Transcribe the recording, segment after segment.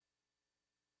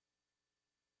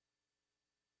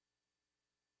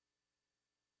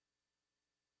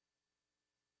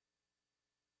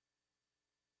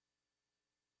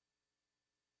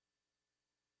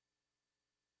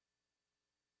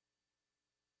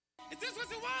this what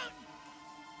you want?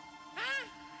 Huh?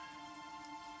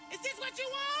 Is this what you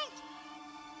want?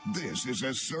 This is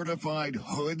a certified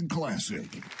hood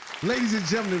classic. Ladies and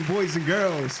gentlemen, boys and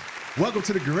girls, welcome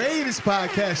to the greatest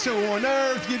podcast show on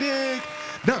earth, you dig?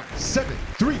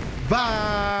 973 Vibes.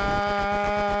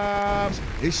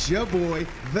 It's your boy,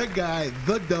 the guy,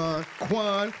 the Don,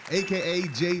 Quan, a.k.a.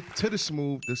 J to the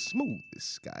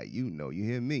smoothest guy. You know, you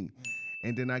hear me.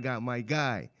 And then I got my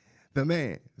guy, the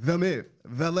man, the myth,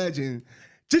 the legend,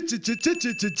 G.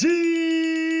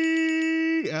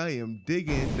 I am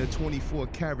digging the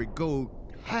 24-karat gold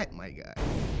hat, my guy.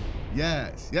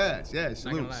 Yes. Not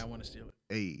gonna lie, I want to steal it.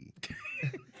 Hey.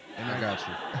 I got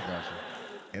you.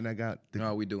 And I got the You know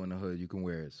how we do in the hood. You can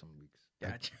wear it some weeks.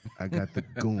 Gotcha. I got the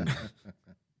goon,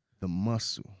 the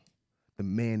muscle, the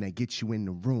man that gets you in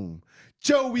the room,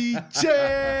 Joey J.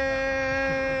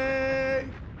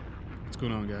 What's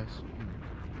going on, guys?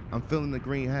 I'm feeling the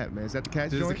green hat, man. Is that the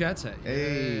cat This is joint? the cat's hat.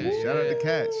 Hey, shout out to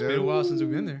Cats. It's been a while since we've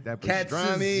been there. That Cats.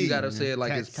 pastrami. You gotta say it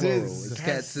like it's plural. It's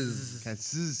cats.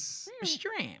 Cats.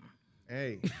 Stram.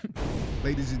 Hey,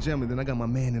 ladies and gentlemen, then I got my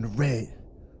man in the red,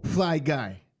 fly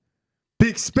guy,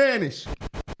 big Spanish.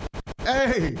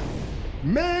 Hey,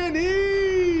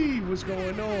 Manny, what's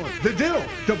going on? The deal,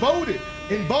 devoted,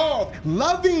 involved,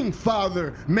 loving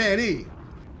father, Manny.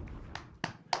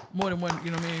 More than one,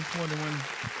 you know what I mean? More than one.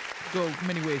 Go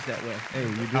many ways that way. Hey,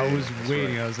 you did. I was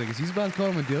waiting. I was like, is he about to call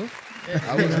him a deal?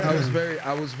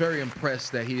 I was very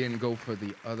impressed that he didn't go for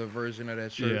the other version of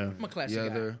that shirt. Yeah. I'm a classic The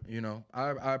guy.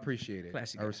 other, I appreciate it.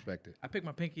 Classic I guy. respect it. I pick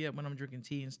my pinky up when I'm drinking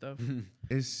tea and stuff.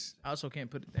 It's I also can't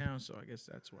put it down, so I guess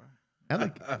that's why.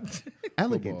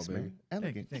 elegance, baby. man.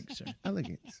 Elegance. Thanks, sir.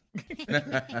 Elegance.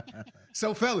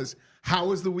 So, fellas, how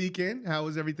was the weekend? How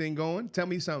was everything going? Tell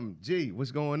me something. G,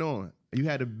 what's going on? You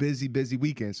had a busy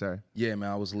weekend, sir. Yeah, man,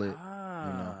 I was lit.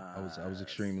 I was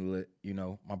extremely lit. You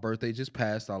know, my birthday just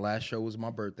passed. Our last show was my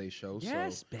birthday show.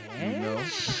 Yes, so, man.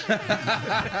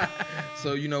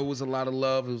 So it was a lot of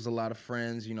love. It was a lot of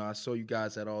friends. You know, I saw you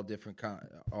guys at all different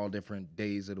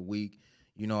days of the week.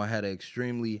 You know, I had an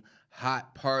extremely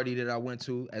hot party that I went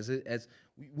to. As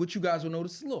what you guys will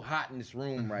notice, it's a little hot in this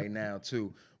room right now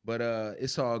too. But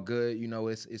it's all good. You know,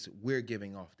 it's we're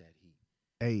giving off that heat.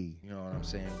 Hey, You know what I'm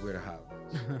saying? We're the hot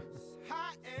ones.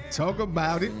 talk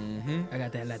about it. I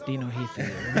got that Latino heat for you.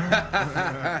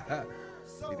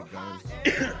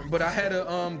 But I had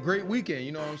a great weekend,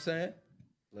 you know what I'm saying?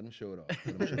 Let him show it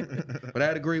off. But I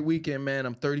had a great weekend, man.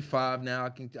 I'm 35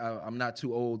 now. I'm not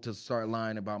too old to start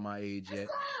lying about my age yet.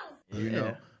 You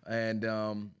know? And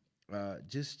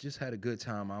just had a good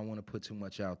time. I don't want to put too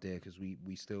much out there because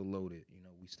we still loaded. You know,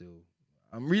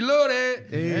 I'm reloaded.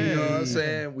 Hey. You know what I'm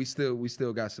saying? We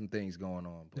still got some things going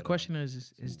on. But, The question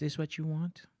is this what you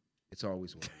want? it's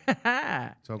always what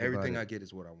Talk everything about I it. get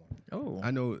is what I want. Oh. I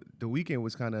know the weekend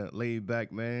was kind of laid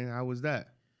back, man. How was that?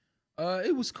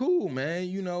 It was cool, man.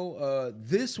 You know,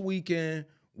 this weekend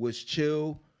was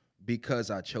chill because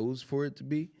I chose for it to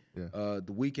be. Yeah.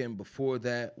 The weekend before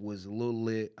that was a little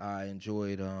lit. I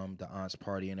enjoyed the aunt's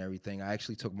party and everything. I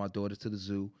actually took my daughter to the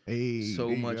zoo. Hey, So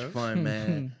there you much go. fun,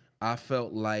 man. I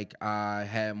felt like I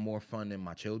had more fun than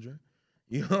my children.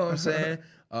 You know what I'm saying?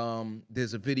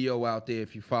 There's a video out there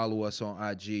if you follow us on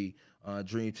IG,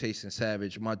 Dream Chasing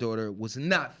Savage. My daughter was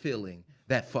not feeling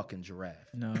that fucking giraffe.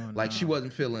 No, Like she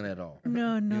wasn't feeling it at all.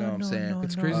 No, You know what I'm saying?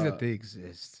 It's crazy that they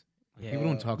exist. Yeah. People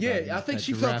don't talk about it. Yeah, I think that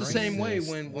she felt the giraffes same way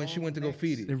exist. when she went to go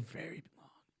feed They're it. very long.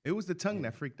 It was the tongue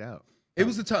that freaked out. It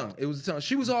was the tongue.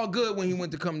 She was all good when he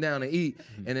went to come down and eat,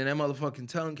 and then that motherfucking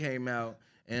tongue came out,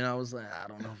 and I was like, I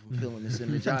don't know if I'm feeling this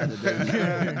image either, baby.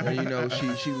 And, you know, she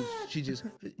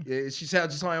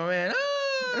sounded just like my man.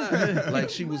 Like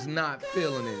she was not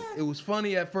feeling it. It was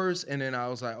funny at first, and then I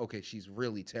was like, okay, she's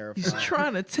really terrified. He's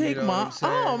trying to take You know what my I'm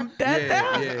saying? arm.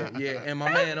 Down. Yeah. And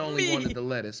my man only me. wanted the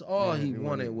lettuce. All he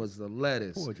wanted was the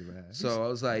lettuce. Poor giraffe. So I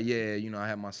was like, yeah, you know, I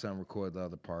had my son record the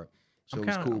other part. So I'm it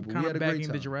was kinda, cool. I'm But we kinda had a great bagging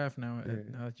time. the giraffe now.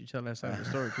 Now that you tell that side of the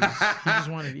story, 'cause he just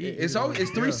wanted to eat. It's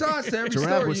three sides to every Giraffe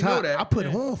story. was You know hot. that. I put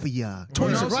it on for y'all.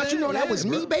 Tony know what I'm Rock, you know saying? that Yeah, was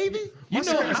bro. me, baby. You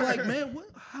know, I was like, man,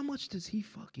 how much does he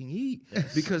fucking eat?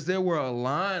 Because there were a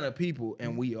line of people,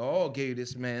 and we all gave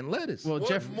this man lettuce. Well,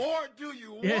 Jeffrey, More do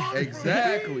you want? Yeah.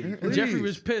 exactly. Jeffrey Please.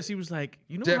 was pissed. He was like,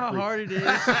 you know how Jeffrey. hard it is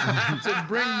to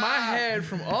bring my head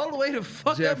from all the way to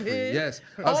fuck Jeffrey, up here, yes.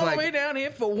 I was all like- the way down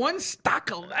here for one stock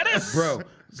of lettuce. Bro,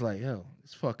 it's like, yo,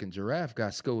 this fucking giraffe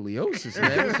got scoliosis,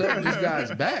 man. What's up with this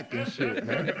guy's back and shit,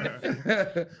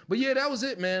 man? But yeah, that was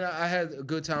it, man. I had a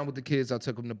good time with the kids. I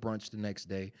took them to brunch the next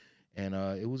day, and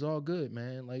it was all good,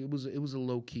 man. Like it was a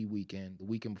low key weekend. The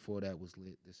weekend before that was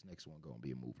lit. This next one gonna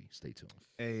be a movie. Stay tuned.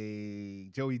 Hey,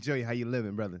 Joey, how you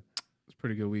living, brother? It's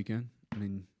Pretty good weekend. I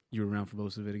mean, you were around for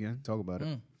most of it again. Talk about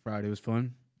it. Friday was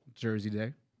fun. Jersey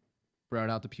Day. Brought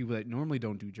out the people that normally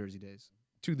don't do Jersey Days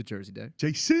to the Jersey Day.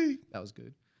 JC. That was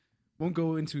good. Won't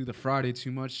go into the Friday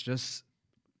too much. Just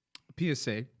a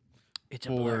PSA It's a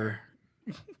for blur.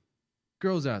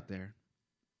 girls out there.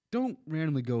 Don't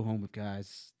randomly go home with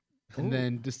guys and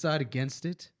then decide against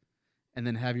it and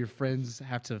then have your friends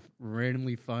have to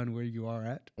randomly find where you are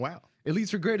at. Wow. It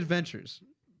leads for great adventures,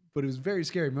 but it was very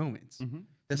scary moments.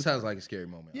 That sounds like a scary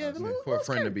moment. Yeah, honestly, for a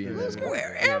friend to be in there.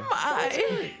 Where am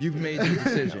I? You've made your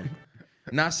decision.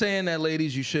 Not saying that,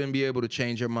 ladies, you shouldn't be able to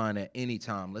change your mind at any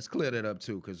time. Let's clear that up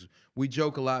too, because we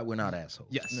joke a lot. We're not assholes.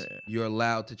 Yes. You're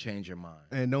allowed to change your mind.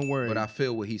 And don't worry. But I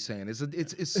feel what he's saying.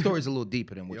 It's story's a little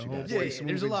deeper than what Your you guys. homeboy say. Yeah, Smooth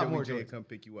there's a and lot Joey more J to it. come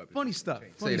pick you up. Funny stuff. Say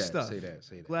Funny that. stuff. Say that.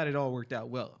 Say that. Glad it all worked out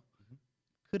well.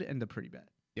 Could end up pretty bad.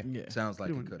 Yeah. Sounds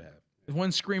like it could have.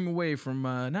 One scream away from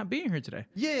not being here today.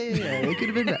 Yeah. It could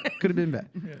have been bad. Could have been bad.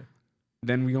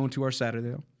 Then we go into our Saturday.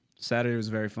 Though. Saturday was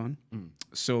very fun.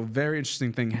 So very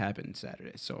interesting thing happened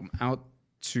Saturday. So I'm out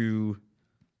to,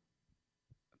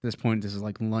 at this point, this is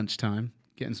like lunchtime,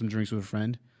 getting some drinks with a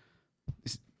friend.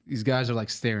 These guys are like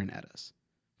staring at us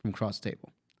from across the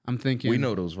table. I'm thinking. We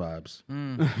know those vibes.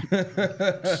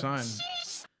 Son.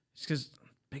 It's because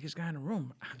biggest guy in the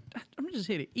room. I'm just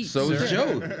here to eat. So is sir.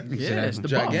 Joe. Yeah, it's the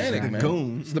Gigantic, boss. man.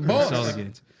 Goon. It's the That's all boss. it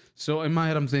gets. So in my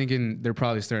head, I'm thinking they're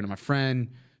probably staring at my friend.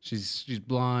 She's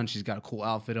blonde. She's got a cool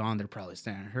outfit on. They're probably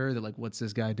staring at her. They're like, "What's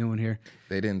this guy doing here?"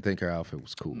 They didn't think her outfit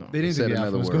was cool. They didn't said think the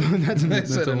another outfit was word. cool. That's They a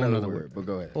said whole another nother word. word. But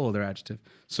go ahead. Oh, they're adjective.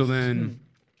 So then,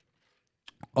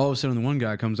 all of a sudden, the one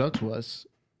guy comes up to us,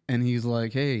 and he's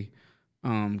like, "Hey,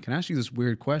 can I ask you this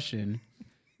weird question?"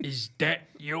 Is that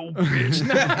your bitch?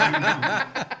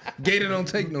 Gator don't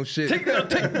take no shit.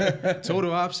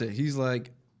 Total opposite. He's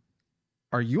like,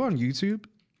 "Are you on YouTube?"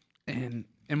 And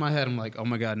in my head, I'm like, "Oh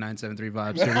my god, 973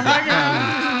 vibes." Here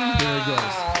it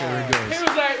goes. Here it goes. He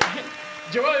was like,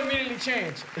 Joel immediately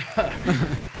changed.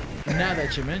 Now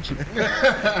that you mention it.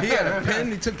 He had a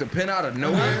pen. He took the pen out of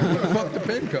nowhere. Where the fuck the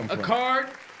pen come A from? card.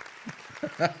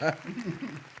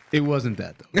 It wasn't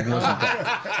that though. It wasn't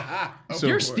that. So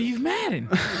You're Steve Madden.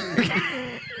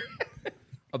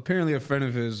 apparently, a friend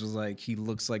of his was like, he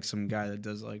looks like some guy that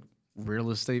does like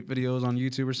real estate videos on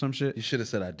YouTube or some shit. You should have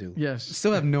said I do. Yes.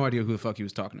 Still have no idea who the fuck he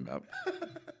was talking about.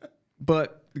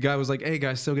 But the guy was like, "Hey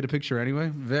guys, still get a picture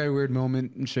anyway." Very weird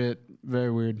moment and shit.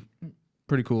 Very weird.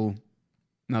 Pretty cool.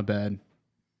 Not bad.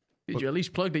 Did you at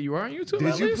least plug that you are on YouTube? Did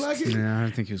at you least? plug it? Yeah, I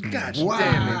don't think he was gonna. Wow.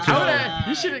 Damn it.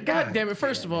 You should have. God damn it.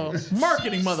 First of all,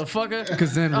 marketing, motherfucker.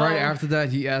 Because then right Oh. after that,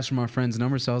 he asked for my friend's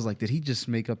number. So I was like, did he just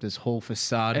make up this whole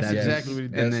facade? That's that exactly what he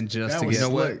did. And then just That to was get. You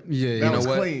know what? slick. Yeah, That you You know was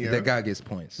what? clean, yo. That guy gets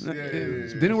points.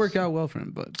 Didn't work out well for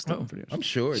him, but still pretty I'm much.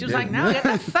 sure. it She was did. like, "No, get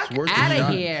the fuck It's worth the out of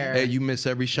shot. here." Hey, you miss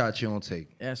every shot you don't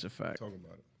take. That's a fact.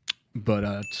 But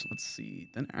let's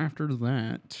see. Then after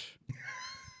that,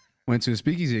 went to a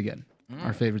speakeasy again.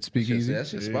 Our favorite speakeasy.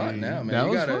 That's your spot now, man. That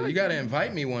You was gotta, fun. you gotta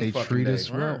invite me one They fucking treat day. us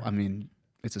well. I mean,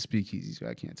 it's a speakeasy, so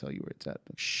I can't tell you where it's at.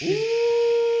 But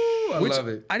Ooh, I Which love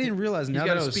it. I didn't realize You now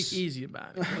that I gotta was speak easy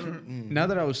about it. now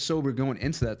that I was sober going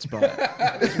into that spot.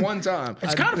 This one time.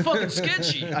 It's kind of fucking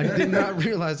sketchy. I did not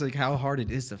realize like how hard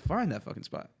it is to find that fucking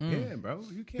spot. Yeah, bro.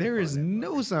 You can't. There find is that.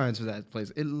 no signs for that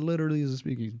place. It literally is a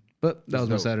speakeasy. But that was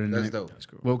my dope. Saturday That's night. dope. That's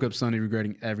cool. Woke up Sunday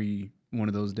regretting every one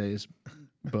of those days,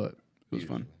 but it was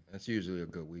fun. That's usually a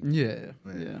good week. Yeah.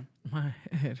 My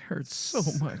head hurts so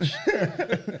much.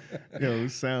 Yo, you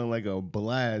sound like a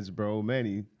blast, bro.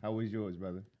 Manny, how was yours,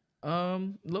 brother?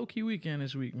 Low key weekend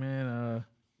this week, man.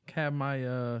 Had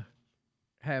my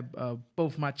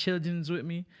both my childrens with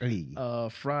me. Hey.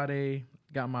 Friday,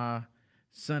 got my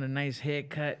son a nice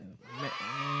haircut.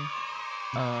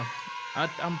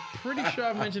 I'm pretty sure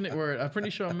I mentioned it. I'm pretty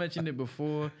sure I mentioned it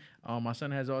before. My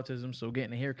son has autism, so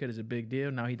getting a haircut is a big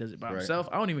deal. Now he does it by himself.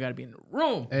 I don't even got to be in the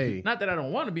room. Hey. Not that I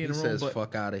don't want to be in He the room, says, but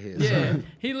 "Fuck out of here." yeah, son.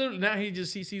 he literally now he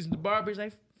sees the barber. He's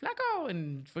like, Flacco,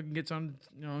 and fucking gets on.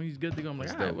 You know, he's good to go. I'm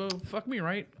like, all right, well, fuck me,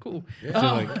 right? Cool. I feel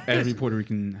like every Puerto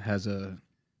Rican has a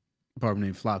barber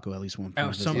named Flacco at least one point.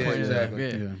 At some Yeah, point, exactly.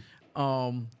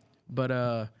 yeah.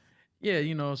 But yeah,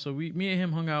 you know, so me and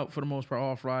him hung out for the most part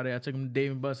all Friday. I took him to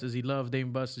Dave and Buster's. He loves Dave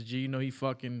and Buster's. G, you know, he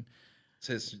fucking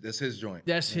That's his joint.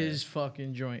 that's his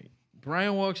fucking joint.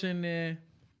 Brian walks in there.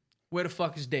 Where the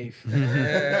fuck is Dave? B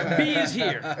is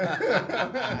here.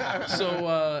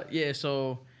 So yeah,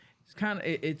 so it's kind of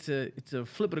it's a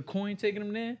flip of the coin taking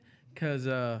him there, cause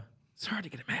it's hard to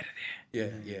get him out of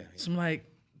there. Yeah. So I'm like,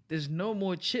 there's no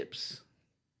more chips.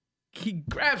 He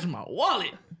grabs my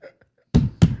wallet.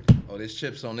 Oh, there's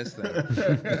chips on this thing.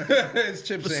 There's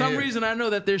chips For in some here. reason, I know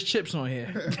that there's chips on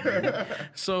here.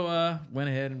 So went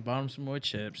ahead and bought him some more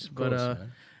chips. course, But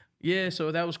man. yeah,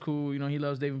 so that was cool. You know, he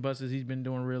loves Dave and Buster's. He's been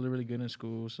doing really, really good in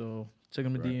school. So took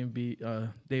him to D&B,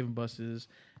 Dave and Buster's,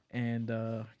 and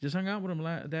just hung out with him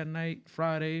that night.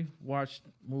 Friday, watched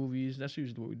movies. That's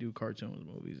usually what we do, cartoons,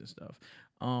 movies, and stuff.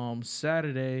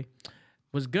 Saturday,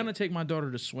 was gonna take my daughter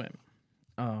to swim.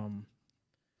 I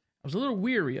was a little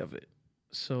weary of it.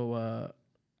 So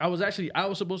I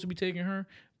was supposed to be taking her,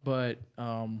 but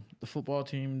the football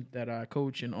team that I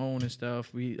coach and own and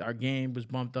stuff, our game was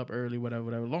bumped up early,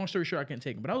 whatever. Long story short, I couldn't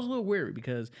take him. But I was a little weary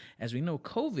because, as we know,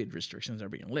 COVID restrictions are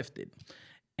being lifted.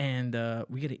 And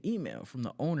we get an email from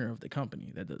the owner of the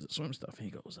company that does the swim stuff. And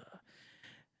he goes,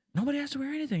 nobody has to wear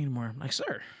anything anymore. I'm like,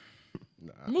 sir,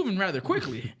 I'm moving rather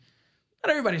quickly. Not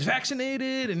everybody's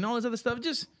vaccinated and all this other stuff.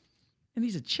 And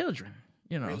these are children,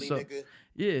 you know. Really, so nigga?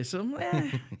 yeah, so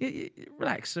I'm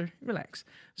relax, sir, relax.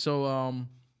 So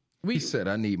He said,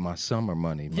 "I need my summer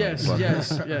money." yes,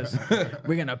 motherfucker. yes.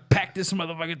 We're gonna pack this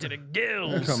motherfucker to the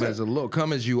gills. Come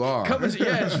as you are.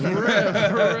 Yes, for real,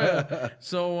 for real.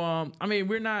 So I mean,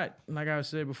 we're not, like I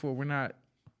said before, we're not,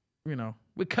 you know,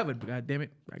 we're covered. God damn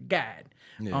it, by God.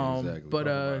 Yeah, exactly. But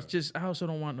it's just, I also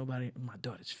don't want nobody in my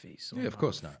daughter's face. Yeah, of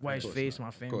course not. Of Wife's course face, not. my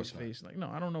Of family's course not. face. Like,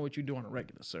 no, I don't know what you do on a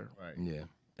regular, sir. Right. Yeah.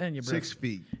 And your breath, 6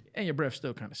 feet. and your breath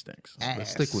still kind of stinks. Let's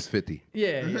stick with 50.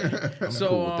 Yeah. So,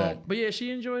 cool with that. but yeah,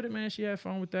 she enjoyed it, man. She had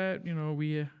fun with that. You know,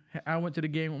 I went to the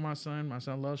game with my son. My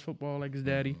son loves football like his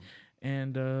daddy,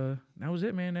 and that was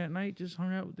it, man. That night, just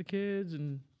hung out with the kids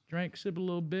and drank, sipped a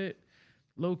little bit,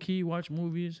 low key, watch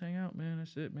movies, hang out, man.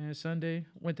 That's it, man. Sunday,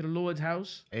 went to the Lord's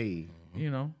house. Hey, You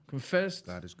know, confessed.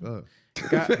 God is good.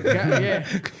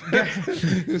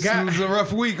 This was a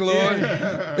rough week, Lord.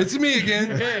 It's me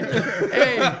again.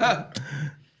 Hey,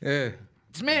 Yeah.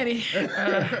 it's Manny.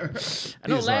 I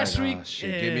know He's last like, week. "Oh,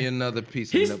 shit, give me another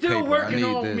piece He's of the still paper. working I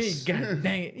need on this. me. God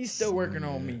dang it. He's still working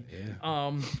on me.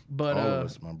 But All of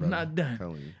us, my brother. not done.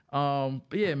 Telling you.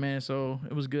 But yeah, man. So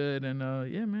it was good, and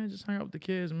yeah, man, just hang out with the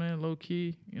kids, man. Low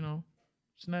key, you know,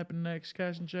 snapping necks,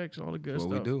 cashing checks, all the good That's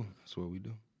stuff. what we do. That's what we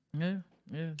do. Yeah,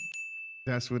 yeah.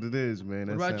 That's what it is, man.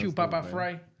 What about you, Papa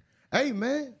Fry? Hey,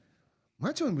 man.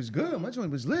 My joint was good. My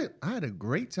joint was lit. I had a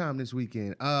great time this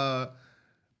weekend.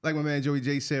 Like my man Joey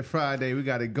J said, Friday, we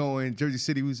got it going. Jersey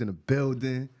City was in the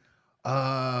building.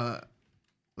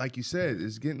 Like you said,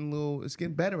 it's getting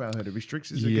better out here. The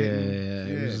restrictions are getting.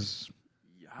 it was,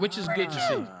 Which is good to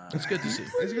see. It's good to see.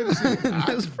 It's good to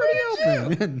see. it was pretty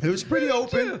open, man. It was pretty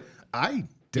open. I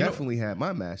definitely had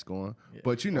my mask on,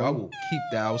 but you know, I will keep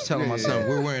that. I was telling my son,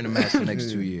 we're wearing a mask the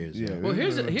next 2 years. Yeah. Well,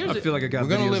 here's I feel like I got We're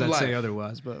gonna videos live that say life.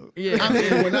 otherwise, but yeah. I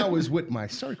mean, when I was with my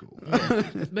circle,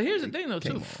 But here's the thing, though,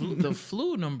 too. The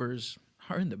flu numbers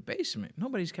are in the basement.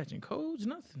 Nobody's catching colds,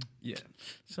 nothing. yeah.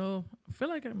 So I feel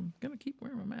like I'm gonna keep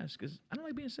wearing my mask because I don't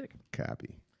like being sick.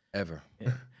 copy. Ever.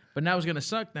 Yeah. But now it's gonna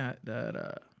suck that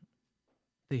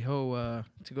the whole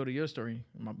to go to your story.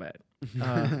 My bad.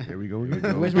 Here we go. Here we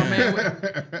go. Where's my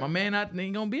man? My man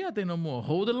ain't gonna be out there no more.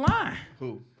 Hold the line.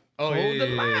 Who? Hold Oh, the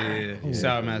line. He's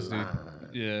out, man, dude.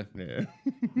 Yeah, Yeah.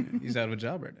 he's out of a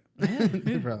job right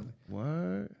now. Probably.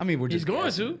 What? I mean, we're He's just going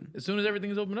guessing. to as soon as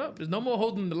everything's opened up. There's no more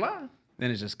holding the line.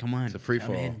 Then it's just come on. It's a free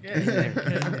fall.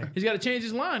 He's got to change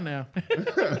his line now.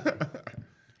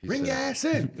 Bring your ass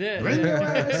in. Yeah. Bring your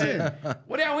ass in.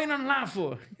 What are y'all waiting on the line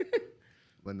for?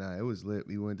 But nah, it was lit.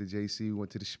 We went to JC. We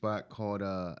went to the spot called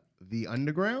The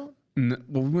Underground.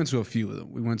 Well, we went to a few of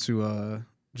them. We went to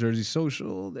Jersey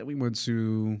Social. Then we went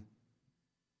to.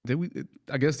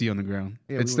 I guess the Underground.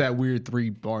 Yeah, it's we that weird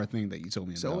 3-bar thing that you told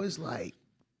me So about. it's like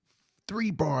 3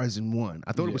 bars in one.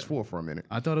 I thought it was 4 for a minute.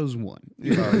 I thought it was 1.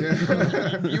 You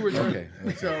You were drunk. Okay.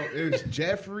 So it was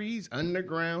Jeffrey's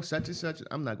Underground, such and such.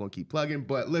 I'm not gonna keep plugging,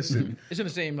 but listen, It's in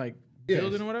the same like Yeah.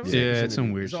 building or whatever. Yeah, it's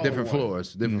some weird It's all shit. Different one.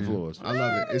 floors. Different floors. I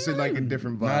love it. It's in like a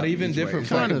different vibe. Not even each way. different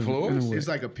It's like, fucking in a floors. way. it's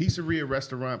like a pizzeria,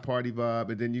 restaurant, party vibe,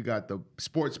 and then you got the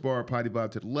sports bar party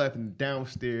vibe to the left, and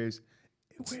downstairs,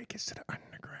 where it gets to the underground.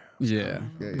 Yeah,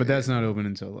 Yeah, but that's not open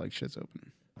until like shit's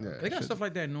open. Yeah. They got stuff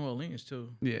like that in New Orleans too.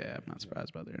 Yeah, I'm not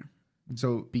surprised about there.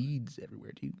 So Beads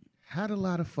everywhere, dude. had a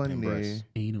lot of fun there. breasts.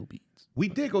 Anal beads. We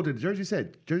did go to the Jersey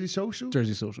Social.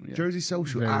 Jersey Social. Yeah. Jersey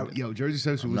Social. Very good. Yo, Jersey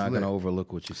Social I'm was not lit. gonna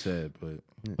overlook what you said, but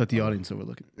Let the audience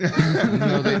overlook it.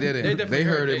 no, they didn't. They, definitely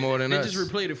heard it more than they us.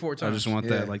 just replayed it 4 I times. just want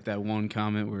Yeah. that like that one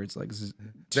comment where it's like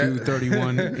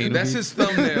 231. anal That's beads. his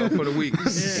thumbnail for the week.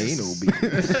 Anal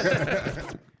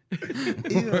beat.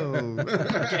 Ew.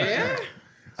 Yeah.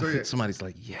 So yeah, Somebody's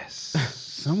like,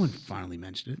 yes. Someone finally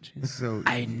mentioned it. Jeez. So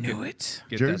I knew it.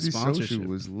 Get Jersey that sponsorship. Social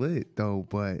was lit though,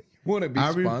 but Want to be I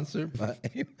re- sponsored by?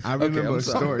 I remember I'm a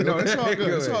sorry. story. No, it's all good.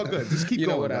 Go It's all ahead. good. Just keep You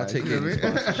know going. what? I'll guys. take You know any what I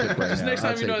mean? sponsorship right Just now. next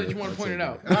time I'll you know take that you want to point it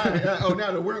out. Oh,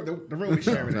 now the room is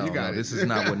sharing it. No, You got no, it. this is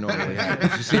not what normally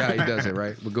happens. You see how he does it,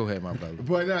 right? But go ahead, my brother.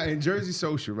 But in Jersey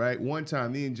Social, right? One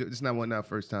time, this is not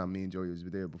first time me and Joey was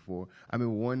there before. I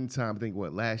mean, one time, I think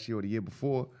last year or the year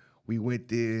before, we went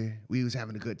there. We was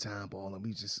having a good time balling.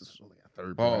 We just it was like a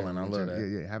third Balling, party. I love that.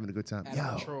 Yeah, having a good time. Out of Yo,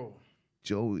 control.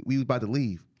 Joey, we was about to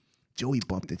leave. Joey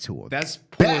bumped into her. That's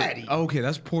Porter. Baddie. Oh, okay,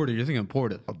 that's Porter. You're thinking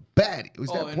Porter. A baddie. Was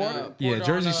Oh, that and, Porter? Yeah, Porter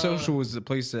Jersey on, Social was the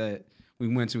place that we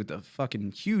went to with the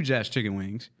fucking huge ass chicken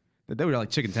wings. That they were like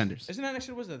chicken tenders. Isn't that next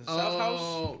to, what's that, the South House?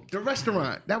 Oh, the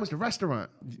restaurant. That was the restaurant.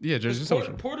 Yeah, Jersey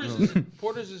Social. Porter's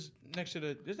is next to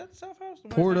the, is that the South House? The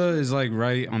one Porta next to is like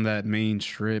right on that main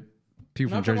strip.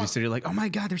 People No, from I'm talking Jersey about- City are like, oh my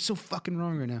God, they're so fucking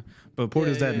wrong right now. But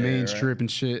Porta's that yeah, main right. strip and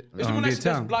shit. It's the one next to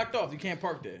that's Midtown. blocked off. You can't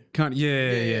park there.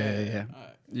 Yeah. All right.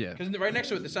 Yeah. Because right next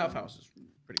to it, the South House is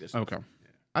pretty good. Stuff. Okay.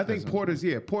 I think Porter's.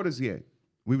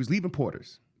 We was leaving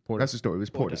Porter's. That's the story. It was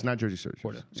Porter's, not Jersey Church.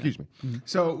 Porter, Excuse me.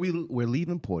 So we're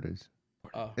leaving Porter's.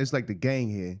 It's like the gang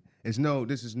here.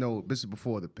 This is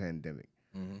before the pandemic.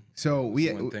 So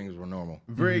When things were normal.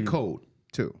 very cold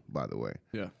too, by the way.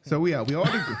 Yeah. So we all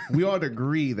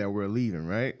agree that we're leaving,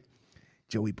 right?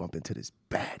 Joey bumped into this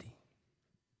baddie.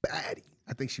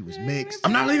 I think she was mixed.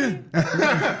 I'm not leaving.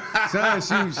 Son,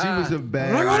 she was a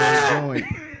bad joint.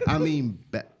 I mean,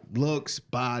 looks,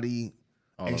 body,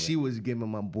 and she was giving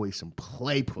my boy some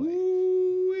play.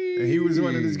 And he was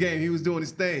running his game. He was doing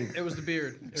his thing. It was the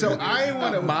beard. So I ain't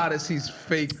want How to. modest he's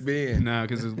fake being. Nah,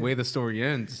 because the way the story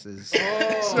ends is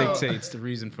dictates the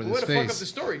reason for Way this to fuck up the face.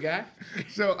 story, guy.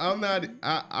 So I'm not.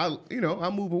 I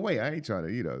move away. I ain't trying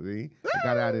to. I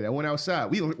got out of there. I went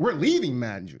outside. We're leaving,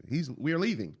 man. We're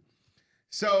leaving.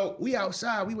 So we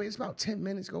outside. We wait. It's about 10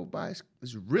 minutes go by.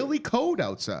 It's really cold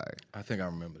outside. I think I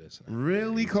remember this. Now.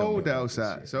 Really cold about this,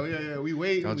 outside. So yeah. We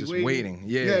waiting. Y'all we just waiting. waiting.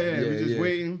 Yeah, We just yeah.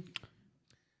 waiting.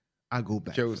 I go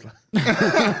back. Joe's like, So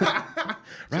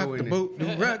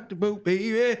rock the boat,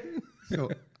 baby. So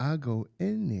I go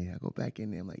in there. I go back in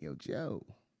there. I'm like, yo, Joe,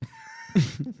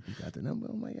 you got the number?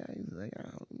 I'm like, yeah. He's like,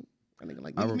 I think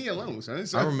like leave me alone, son.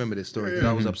 So, I remember this story because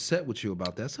I was upset with you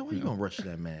about that. So why you gonna rush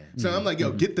that man? so I'm like,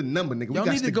 yo, get the number, nigga. We Y'all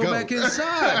got need to go back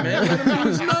inside, man. Let him know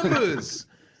his numbers.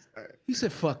 He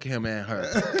said, "Fuck him and her."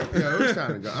 Yo, it was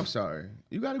time to go. I'm sorry.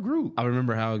 You got a group. I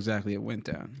remember how exactly it went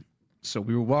down. So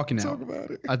we were walking out. Talk about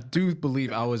it. I do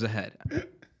believe I was ahead.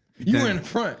 You were in the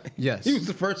front. Yes. He was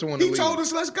the first one to He leave. told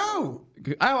us, let's go.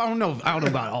 I don't know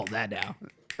about all that now.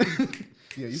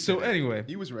 Yeah. You So said that. anyway,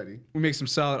 He was ready. we make some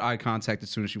solid eye contact as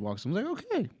soon as she walks in. I'm like,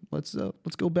 okay, let's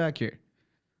go back here.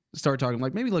 Start talking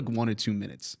like maybe like 1 or 2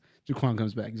 minutes. Jaquan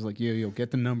comes back. He's like, yo,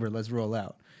 get the number. Let's roll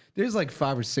out. There's like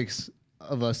 5 or 6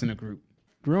 of us in a group.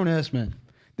 Grown ass men.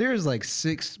 There's like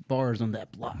 6 bars on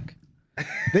that block.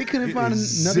 They couldn't find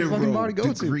another fucking bar to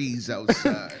go to. degrees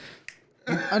outside.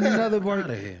 Another bar.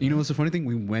 Outta here. You know what's the funny thing?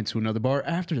 We went to another bar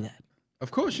after that. Of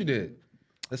course you did.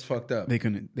 That's fucked up. They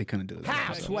couldn't do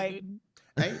it.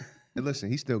 Hey, and listen,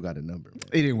 he still got a number, man.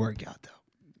 It didn't work out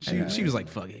though. She was like,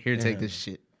 fuck it. Here, take this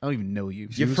shit. I don't even know you.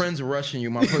 Your friends are rushing you.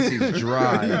 My pussy's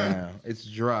dry now. It's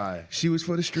dry. She was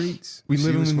for the streets. We she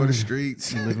live and was we for the learn.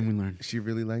 streets. We live and we learn. She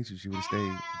really likes you. She would have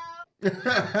stayed.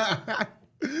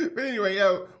 But anyway,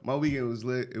 yo, my weekend was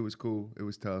lit. It was cool. It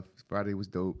was tough. Friday was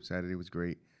dope. Saturday was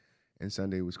great. And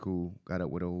Sunday was cool. Got up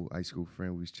with an old high school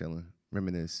friend. We was chilling.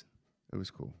 Reminisce. It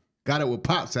was cool. Got up with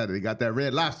Pop Saturday. Got that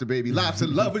Red Lobster, baby. Lobster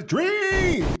lover's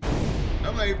dream.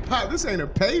 I'm like, Pop, this ain't a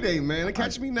payday, man.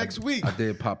 Catch me next week. I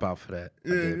did pop out for that. I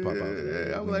did pop out for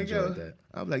that. I'm We like, yo. enjoyed that.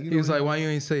 I'm like, you know He was what? like, "Why you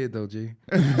ain't say it though, G?"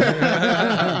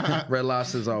 Red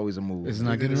Lobster's always a move. Is it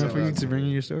not good enough for you to bring in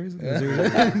your stories?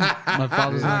 My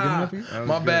father's not good enough for you?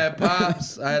 My bad,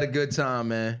 pops. I had a good time,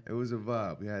 man. It was a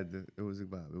vibe. It was a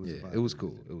vibe. It was a Yeah, vibe. it was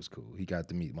cool. It was cool. He got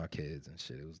to meet my kids and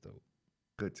shit. It was dope.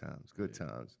 Good times, good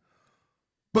times.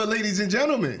 But ladies and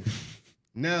gentlemen,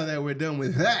 now that we're done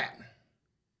with that,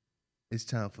 it's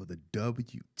time for the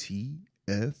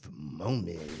WTF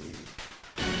moment.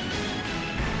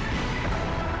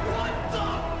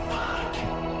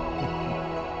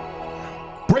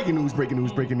 Breaking news, breaking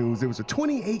news, breaking news. There was a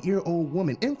 28-year-old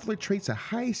woman infiltrates a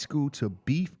high school to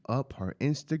beef up her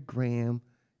Instagram.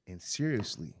 And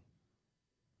seriously,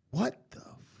 what the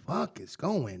fuck is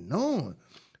going on?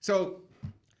 So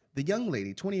the young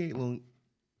lady,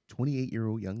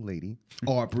 28-year-old young lady,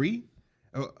 Aubrey.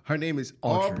 Her name is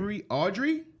Audrey.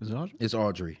 Audrey? Is it Audrey? It's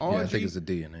Audrey. Yeah, I think it's a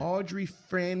D in it. Audrey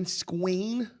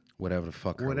Fransqueen. Whatever the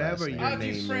fuck her Whatever last name. your I'll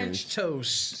name get French is.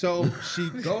 toast. So she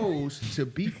goes to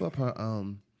beef up her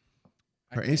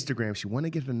Instagram. She want to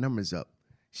get her numbers up.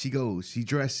 She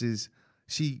dresses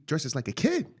like a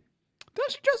kid.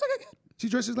 Does she dress like a kid? She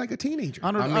dresses like a teenager.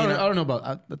 I don't know about.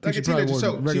 I think Like she a probably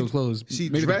teenager. wore regular clothes. She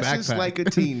maybe the dresses backpack. like a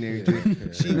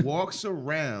teenager. She walks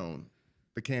around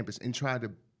the campus and try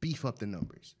to beef up the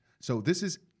numbers. So this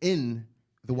is in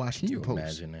the Can Washington you Post.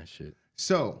 imagine that shit?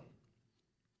 So,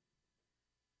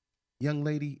 young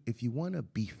lady, if you want to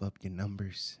beef up your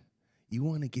numbers, you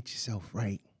want to get yourself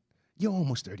right, you're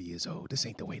almost 30 years old. This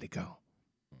ain't the way to go.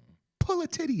 Pull a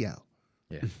titty out.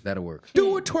 Yeah, that'll work.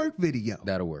 Do a twerk video.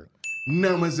 That'll work.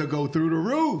 Numbers will go through the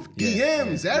roof. Yeah,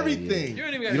 DMs, yeah, everything. You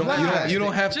ain't even You gotta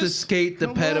don't have to Just- skate the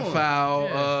come on.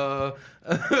 pedophile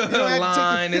have to take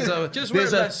line. Just wear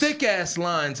There's a less. thick ass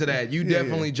line to that. You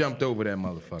definitely jumped over that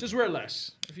motherfucker. Just wear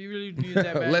less. If you really need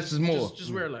that bad, Less is more.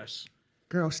 Just wear less.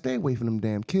 Girl, stay away from them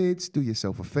damn kids. Do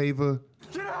yourself a favor.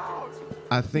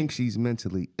 I think she's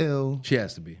mentally ill. She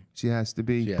has to be. She has to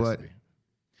be, She has but to be.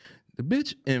 The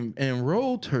bitch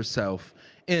enrolled herself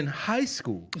in high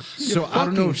school. So I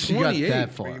don't know if she got 28.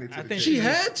 that far. I think She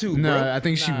had to, No, bro. I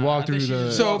think she Nah, walked I think through she the.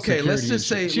 just- So okay, let's security just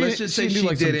say and shit. she did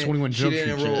like some didn't 21 she Jump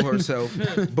didn't Street enroll shit.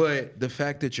 herself. But the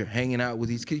fact that you're hanging out with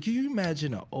these kids, can you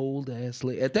imagine an old ass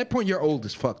lady? At that point, you're old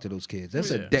as fuck to those kids.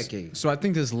 That's a Yeah. decade. So I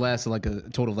think this lasted like a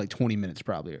total of like 20 minutes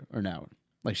probably or an hour.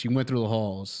 Like she went through the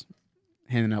halls,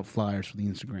 handing out flyers for the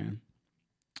Instagram.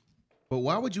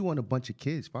 why would you want a bunch of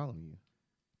kids following you?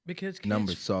 Because kids,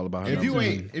 Numbers. It's all about her. If you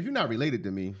numbers. if you're not related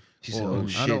to me, She said, or "Oh I don't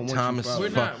shit, want you Thomas.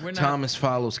 following- We're not- Thomas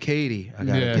follows Katie. I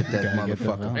gotta Yeah, get that gotta get that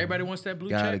motherfucker. value. Everybody wants that blue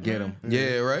Gotta check. get man. him.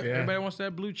 Yeah, right. Everybody wants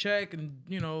that blue check, and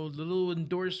the little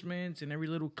endorsements, and every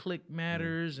little click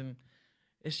matters, and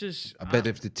it's just. I bet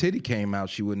if the titty came out,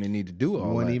 she wouldn't need to do you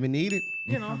all wouldn't that. even need it.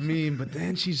 I mean, but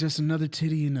then she's just another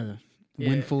titty in a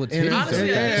win full of And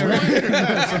titties.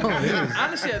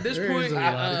 Honestly, at this point, a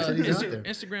lot of titties out there.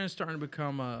 Instagram is starting to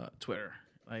become Twitter.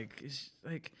 Like it's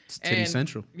titty and-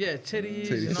 central. Yeah, titties.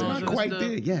 Titty and It's all not that quite stuff.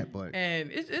 there yet, but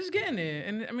And it's getting there.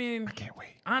 And I mean, I can't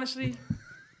wait. honestly,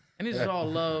 and this is all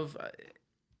love.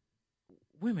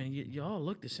 Women, y'all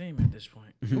look the same at this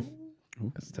point.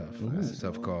 That's tough. That's a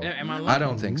tough call. Am I I lying?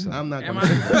 don't think so. I'm not Am gonna.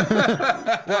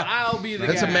 I? Well, I'll be the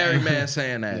That's guy. a married man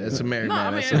saying that. That's a married No, man.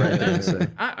 I mean, That's the right thing to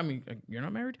say. I mean, you're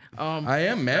not married. I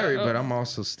am married, but I'm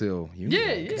also still human.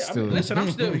 Yeah. I mean, listen,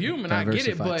 I'm still human. I get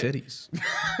it, but titties.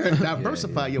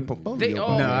 Diversify your portfolio. they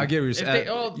all. No, I get what you're if saying. they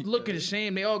all look the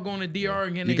same, they all going to DR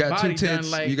and getting You their got two body tits.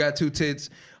 done. Like, You got two tits.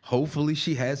 Hopefully,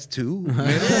 she has two. throw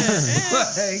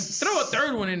a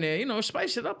third one in there.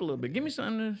 Spice it up a little bit. Give me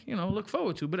something to look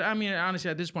forward to. But I mean, honestly,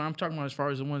 at this point, I'm talking about as far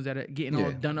as the ones that are getting all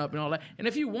Yeah. done up and all that. And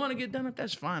if you want to get done up,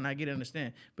 that's fine. I get it,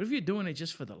 understand. But if you're doing it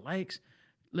just for the likes,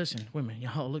 listen, women,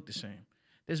 y'all look the same.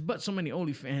 There's but so many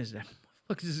OnlyFans that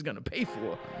this is gonna pay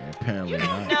for. Apparently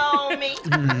not. know me.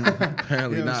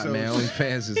 Apparently Yeah, not, so- man.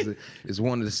 OnlyFans is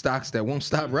one of the stocks that won't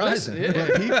stop rising.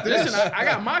 Listen, I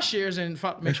got my shares and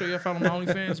make sure y'all follow my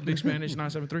OnlyFans, Big Spanish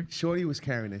 973. Shorty was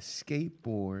carrying a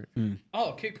skateboard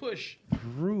Oh, kick push.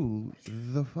 through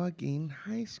the fucking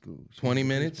high school. She 20 was a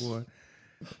minutes? skateboard.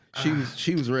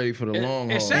 She was ready for the long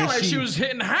haul. It sounded like she- she was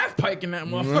hitting half pike in that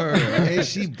motherfucker. Word. And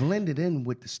she blended in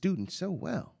with the students so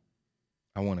well.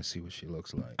 I want to see what she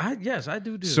looks like. Yes, I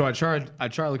do. So I tried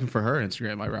looking for her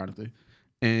Instagram, ironically,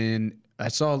 and I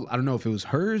don't know if it was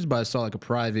hers, but I saw like a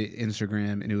private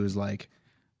Instagram, and it was like,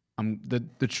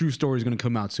 the true story is gonna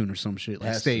come out soon or some shit. Like,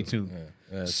 Has stay to. tuned.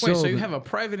 Yeah. Wait, so you the- have a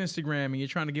private Instagram and you're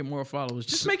trying to get more followers?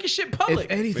 Just make your shit If public.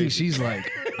 anything, she's like,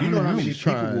 You know how many She's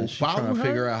people trying, will she's follow trying to her?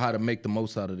 figure out how to make the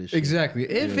most out of this shit. exactly.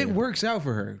 If it works out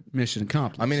for her, mission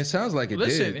accomplished. I mean, it sounds like it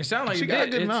Listen, did. it sounds like She you got a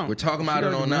did. good It's- amount. We're talking about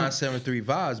it on 973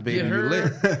 Vibes, baby. Get You her.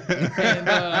 lit.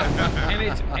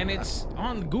 and it's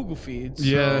on Google feeds.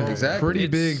 yeah, so Exactly. pretty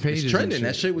It's- big It's pages. trending. and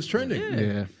That shit was trending.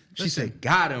 Yeah. She said,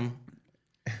 "Got him."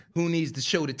 Who needs to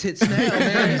show the tits now,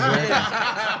 man?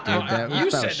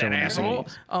 You said that, asshole.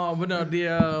 But no,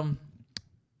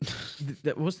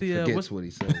 what's the Forgets what's what he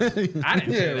said. I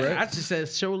didn't say that. right. I just said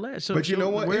show less. But you know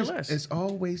what? Wear It's, less. it's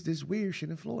always this weird shit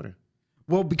in Florida.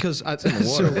 Well, because I, the water,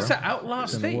 so, bro. It's an outlaw in the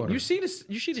state. water. You see this?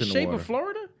 You see the in the shape water. of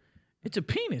Florida? It's a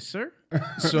penis, sir.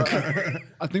 so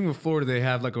I think with Florida they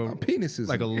have like a penis is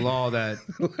like a law that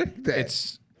like that.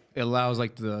 it allows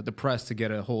like the press to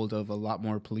get a hold of a lot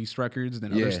more police records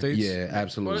than yeah, other states. yeah, Well,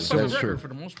 absolutely. it's public That's true. record for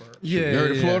the most part. Yeah, You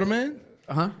heard of yeah. Florida man?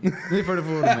 Huh? They've heard of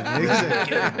Florida, man.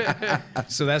 Exactly.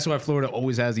 So that's why Florida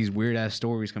always has these weird ass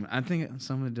stories coming. I think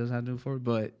some of it does have to do with Florida,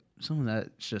 but some of that's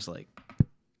just like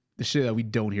the shit that we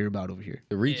don't hear about over here.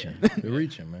 They're reaching. They're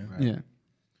reaching, man. Yeah.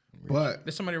 But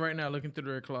There's somebody right now looking through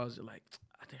their closet like,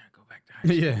 I think I go back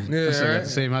Yeah, that's right. the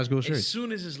same high school As shirt.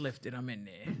 soon as it's lifted, I'm in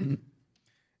there.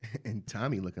 And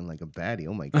Tommy looking like a baddie.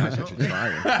 Oh my gosh, I should try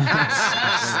him.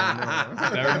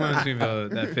 That reminds me of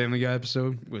that Family Guy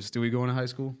episode with Stewie going to high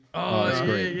school. Oh, that's yeah,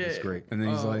 great. yeah. That's great. And then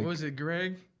he's like, what was it,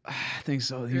 Greg? I think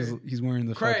so. He's wearing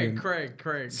the fucking.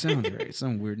 Craig. Sounds right.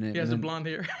 Some weird name. He has And the then- blonde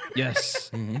hair. Yes.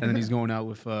 And then he's going out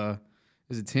with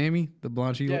is it Tammy, the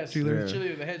blonde Yes, cheerleader?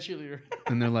 cheerleader, the head cheerleader.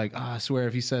 And they're like, I swear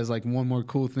if he says like one more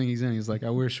cool thing he's in, he's like, I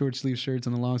wear short sleeve shirts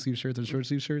and the long sleeve shirts and short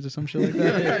sleeve shirts or some shit like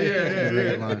that.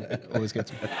 yeah. Line always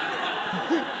gets me.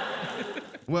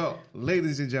 Well,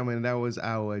 ladies and gentlemen, that was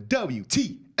our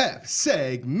WTF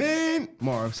segment.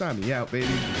 Marv, sign me out, baby.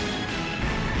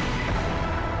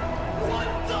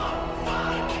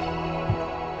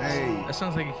 Hey, That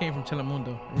sounds like it came from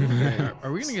Telemundo.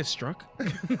 Are we gonna get struck?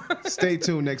 stay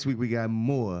tuned. Next week, we got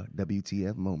more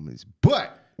WTF moments.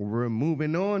 But we're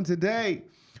moving on today.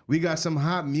 We got some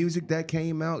hot music that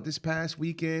came out this past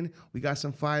weekend. We got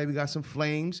some fire. We got some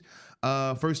flames.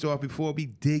 First off, before we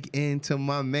dig into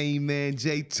my main man,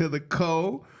 J to the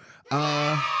Co. Hey.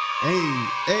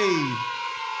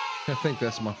 I think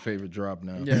that's my favorite drop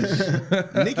now. Yes.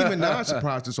 Nicki Minaj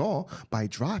surprised us all by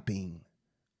dropping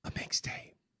a mixtape.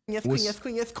 Yes, Was-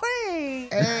 queen, yes, queen.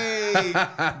 Hey,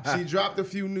 she dropped a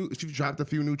few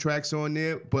new tracks on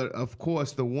there, but of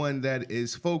course the one that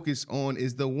is focused on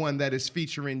is the one that is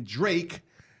featuring Drake,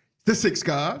 the Six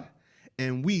God,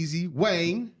 and Wheezy,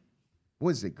 Wayne.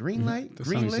 What is it? Green light, That's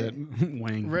green how he lit. said.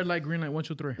 Wang. Red light, green light, 1,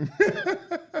 2, 3.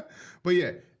 But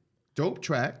yeah, dope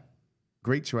track,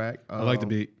 great track. I like the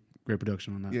beat. Great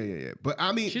production on that. Yeah. But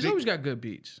I mean, She's they- always got good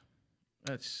beats.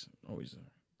 That's always.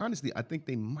 honestly, I think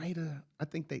they might have. I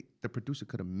think the producer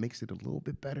could have mixed it a little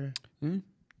bit better. It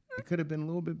could have been a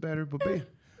little bit better, but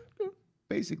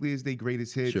basically, it's their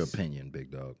greatest hits. It's your opinion,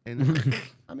 big dog. And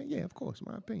I mean, yeah, of course,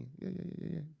 my opinion.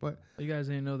 Yeah. But You guys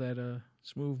didn't know that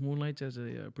Smooth moonlights as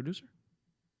a producer?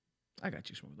 I got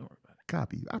you, Smooth. Don't worry about it.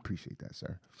 copy, I appreciate that,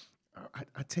 sir.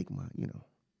 I take my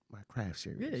my craft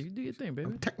serious. Yeah, you do your thing,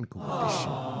 baby. I'm technical with this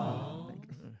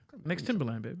shit. Next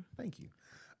Timberland, baby. Thank you.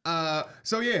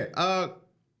 So yeah,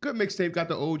 good mixtape. Got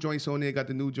the old joints on there. Got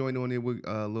the new joint on there with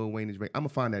Lil Wayne. I'm gonna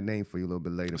find that name for you a little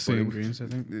bit later. Seeing But it- Greens, I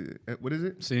think. What is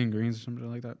it? Seeing Greens or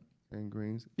something like that. Same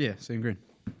greens. Yeah, Seeing Green.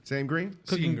 Same green.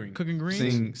 Seeing Green. Cooking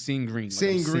greens. Seeing Green. Like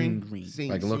Seeing I'm green. Seeing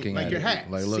Seeing- Like looking like at your it,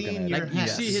 hat. like looking Seeing at your it. You hat.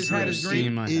 see his hat is green?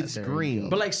 Seeing my hat. It's There you green. go.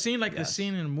 But like seeing like the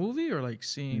scene in a movie or like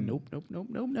seeing. Nope.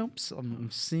 So I'm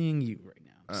seeing you right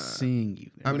now. I'm seeing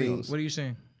you. I There he mean- goes. What are you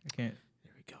saying? I can't.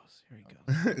 There he goes. Here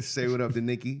he goes. Say what up to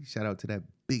Nikki. Shout out to that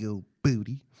big old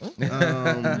booty. It's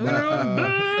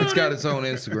got its own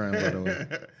Instagram, by the way.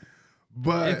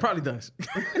 But It probably does.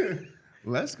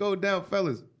 let's go down,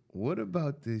 fellas. What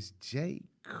about this J.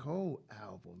 Cole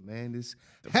album, man? This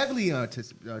heavily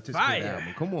anticipated Fire.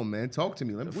 album. Come on, man. Talk to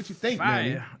me. What you think,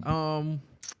 man? Fire.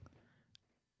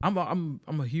 I'm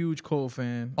a huge Cole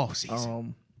fan. Off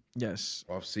season. Yes.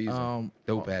 Off season. Um,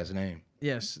 Dope ass name.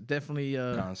 Yes, definitely.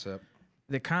 Concept.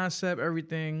 The concept,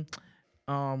 everything.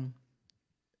 The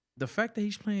fact that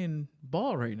he's playing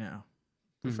ball right now,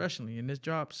 professionally, and this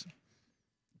drops,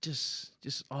 just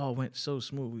all went so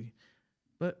smoothly.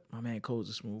 But my man Cole's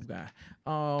a smooth guy.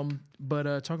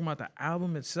 But talking about the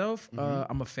album itself,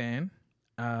 I'm a fan.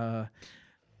 I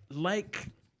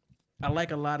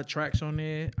like a lot of tracks on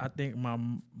there. I think my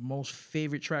most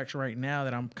favorite tracks right now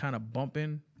that I'm kind of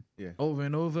bumping over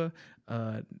and over.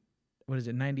 What is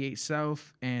it? 98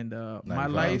 South and My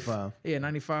Life. 95. Yeah,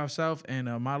 95 South and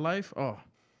My Life. Oh,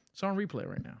 it's on replay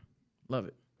right now. Love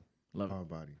it. Love it.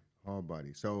 Hard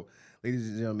body. So, ladies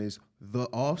and gentlemen, it's the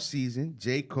off season.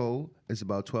 J. Cole. It's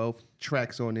about 12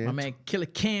 tracks on there. My man Killer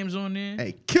Cam's on there.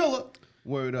 Hey, Killer.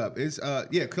 Word up. It's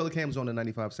Killer Cam's on the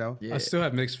 95 South. Yeah. I still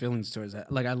have mixed feelings towards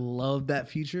that. Like I love that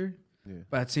feature,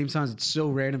 but at the same time, it's so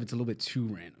random. It's a little bit too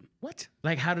random. What?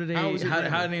 Like how do they How is it how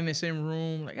random? are they in the same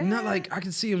room? Like Not like I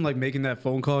can see him like making that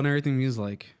phone call and everything. He's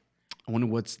like, I wonder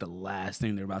what's the last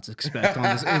thing they're about to expect on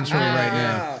this intro right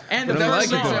now. and the But I like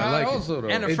first it, though. song. I like it. Also, though.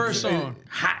 And the It- first it- song.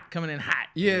 Hot. Coming in hot.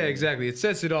 Yeah, exactly. It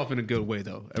sets it off in a good way,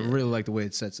 though. I really like the way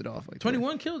it sets it off. Like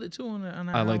 21 killed it too on that I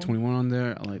like album. 21 on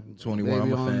there. I like 21, Baby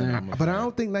I'm a on fan. there. I'm a But I fan.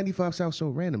 don't think 95 South so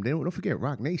random. Don't forget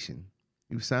Rock Nation.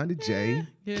 You signed to Jay,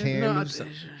 yeah. Cam. No,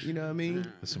 You know what I mean?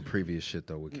 There's some previous shit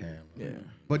though with Cam. Yeah.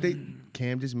 But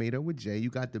Cam just made up with Jay. You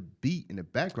got the beat in the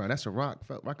background. That's a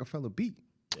Rockefeller beat.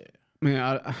 Man,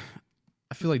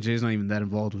 I feel like Jay's not even that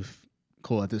involved with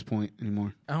Cole at this point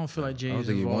anymore. I don't feel like Jay's I don't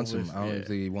think he involved wants him. with- I don't yeah.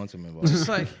 think he wants him involved. Just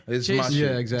like It's Jay- my shit.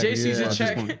 Yeah, exactly. Jay sees yeah, a at this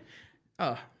check. point.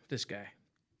 Oh, this guy.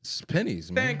 It's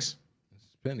pennies, man. Thanks.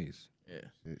 It's pennies.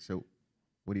 Yeah. So,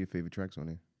 what are your favorite tracks on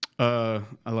there?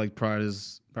 I like Pride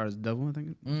is Devil, I think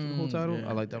is the whole title. yeah,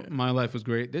 I like that one. My Life Was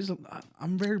Great.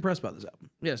 I'm very impressed by this album.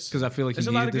 Yes, Because I feel like there's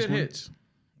he a lot needed of this good one. hits.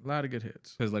 A lot of good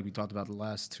hits. Because like we talked about, the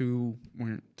last two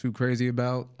weren't too crazy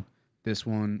about. This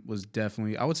one was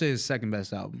definitely, I would say, his second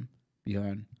best album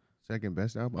behind. Second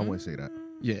best album? I wouldn't say that.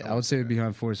 Yeah, I would say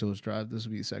behind Forest Hills Drive. This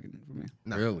would be the second for me.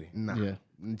 Nah, Really? Nah. Yeah.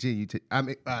 I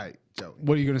mean, all right, Joe.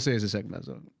 What are you gonna say is the second best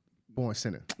album? Born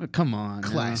Sinner. Come on,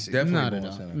 man. Classic. Definitely Not Born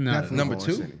at all. Sinner. Not at Definitely all. Number Born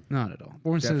two? Sinner. Not at all.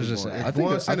 Born Sinner is just. Definitely I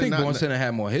Born think Sinner Born not- Sinner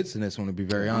had more hits than this one, to be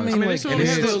very honest. mean, like, this one and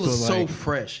only it's has- still but, so like-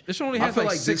 fresh. This only I has feel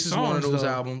like like six this is one of songs, those though.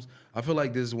 albums. I feel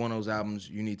like this is one of those albums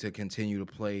you need to continue to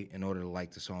play in order to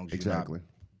like the songs you're Exactly. not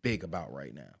big about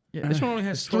right now. Yeah, this one only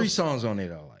There's has 3 12 songs on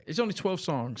it I like. It's only 12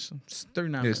 songs. It's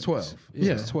 39 There's minutes. 12.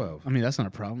 Yeah, It's 12. I mean, that's not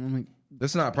a problem. I mean,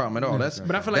 That's not a problem at all. That's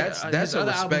But I feel like, that's his a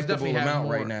other albums respectable definitely have amount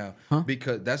more. right now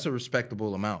because that's a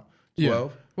respectable amount. Yeah.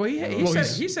 12. Well, he Well,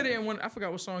 he said it in one. I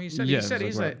forgot what song he said. Yeah, He said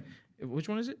it's he's like, like, which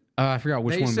one is it? I forgot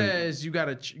which He one. but- says you got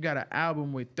an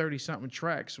album with 30 something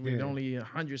tracks with Yeah. only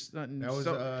 100 something. That was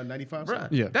 95. Bruh,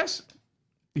 Yeah. that's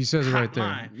He says it hot right there.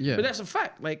 line. Yeah, But that's a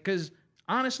fact. Like, cause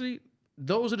honestly,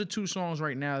 those are the 2 songs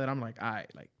right now that I'm like, all right,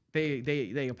 like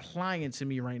they applying to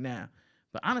me right now.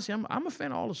 But honestly, I'm a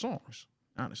fan of all the songs,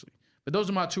 honestly. But those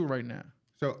are my 2 right now.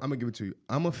 So I'm gonna give it to you.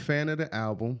 I'm a fan of the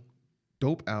album.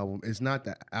 Dope album. It's not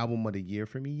the album of the year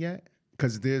for me yet,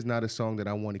 because there's not a song that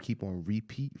I want to keep on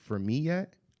repeat for me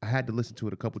yet. I had to listen to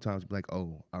it a couple times, be like,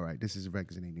 oh, all right, this is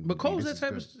resonating. But with me. Cole's This that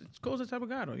type is of good. Cole's that type of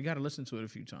guy though. You got to listen to it a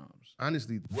few times.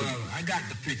 Honestly, Well, I got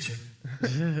the picture.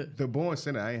 the Born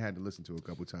Sinner, I ain't had to listen to a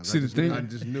couple times. See, I the just, thing- I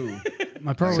just knew.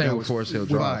 my problem Same with with Forest Hill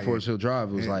fire. Drive. Forest Hill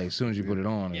Drive was Yeah. like as soon as you put it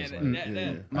on, it's like,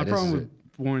 my this problem is with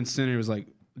Born Sinner was like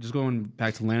just going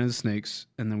back to Land of the Snakes,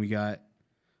 and then we got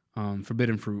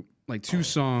Forbidden Fruit, like 2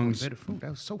 songs. Better Fruit, that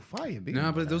was so fire, baby.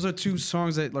 Nah, but those are 2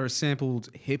 songs that are sampled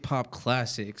hip hop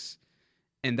classics,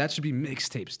 and that should be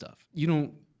mixtape stuff. You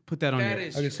don't put that on That your.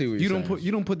 is I can see what You you're don't saying.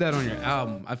 you don't put that on your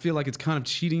album. I feel like it's kind of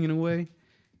cheating in a way,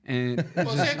 and it's Well,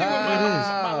 same just thing with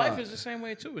my life is the same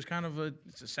way too. It's kind of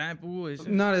it's a sample. It's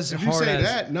not as if you hard say as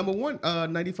that, number one,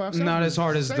 95. not as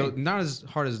hard as Same. not as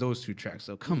hard as those 2 tracks.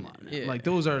 So come on, man. Yeah. Like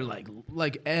those are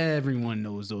like everyone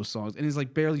knows those songs, and it's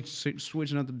like barely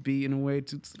switching up the beat in a way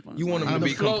to. You want them to The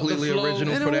be flow- completely the flow-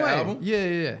 original in for a that way. album?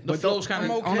 Yeah. the flow's kind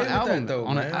I'm of okay on with an album, that though.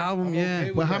 on an man. album, I'm yeah. okay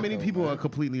with But how that, many though, people man. are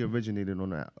completely originated on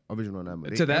that original on that?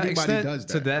 They- To that everybody extent, does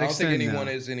to that. that I don't extent, think anyone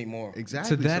nah. is anymore.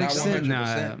 Exactly. To that So not extent, nah.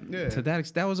 100%. Yeah. To that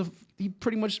extent, that was he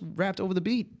pretty much rapped over the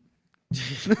beat.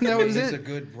 That was He's a it.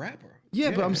 good rapper.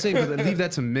 Yeah, but I'm saying, but leave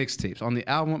that to mixtapes. On the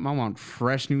album, I want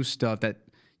fresh new stuff that,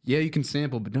 yeah, you can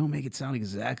sample, but don't make it sound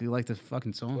exactly like the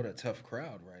fucking song. What a tough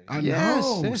crowd, right? I Yes,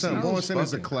 know. yes, Son, yes. Born Sinner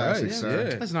is a Fucking classic, Christ, sir.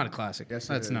 yeah. That's not a classic. Yes,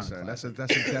 That's it not is, a son. classic.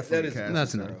 That's a definitely is- classic.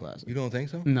 That's sir. not a classic. You don't think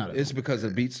so? Not at It's all. because the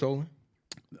beat stolen.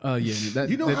 Yeah, that,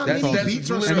 You know that, how that many that's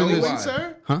beats are literally stolen, why.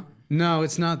 sir? Huh? No,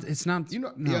 it's not. It's not. You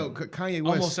know, no. yo, Kanye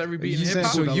West. Almost every beat in he hip-hop. So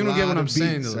sampled a you don't get lot what I'm of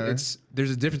saying beats, though. sir.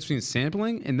 There's a difference between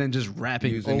sampling and then just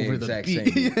rapping Using the over the exact beat.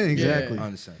 same beat. Yeah, exactly. I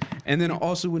understand. And then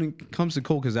also when it comes to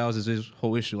Cole, because that was his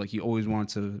whole issue. Like he always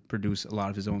wanted to produce a lot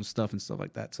of his own stuff and stuff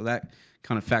like that. So that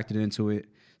kind of factored into it.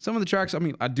 Some of the tracks, I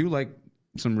mean, I do like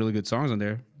some really good songs on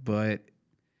there, but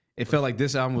it felt like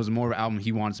this album was more of an album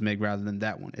he wanted to make rather than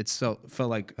that one. It felt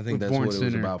like I think with that's Born what it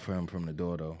was Sinner- about for him from the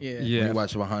door, though. Yeah. Yeah. When you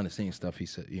watch the behind the scenes stuff, he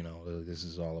said, you know, this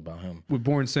is all about him. With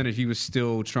Born Center, he was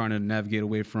still trying to navigate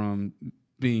away from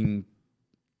being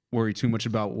worried too much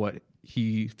about what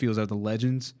he feels are the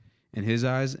legends in his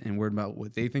eyes and worried about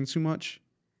what they think too much.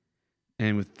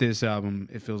 And with this album,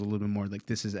 it feels a little bit more like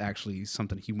this is actually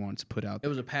something he wanted to put out It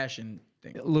was a passion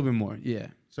thing. a little bit more. Yeah.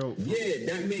 So, Yeah,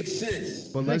 that makes sense.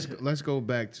 but let's go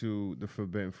back to the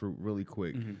Forbidden Fruit really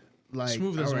quick. Like,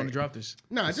 Smooth doesn't all want right. to drop this.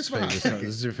 Nah, just for a Favorite song. second.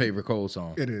 This is your favorite Cole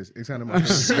song. It is. It's kind of my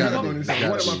favorite. Gotta be. It's Gotta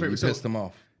one of my be. You favorites. pissed So, him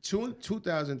off.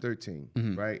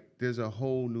 2013, right? There's a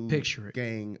whole new Picture it.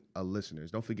 gang of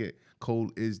listeners. Don't forget, Cole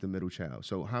is the middle child.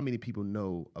 So how many people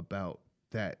know about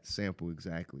that sample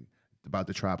exactly? About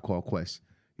the Tribe Called Quest?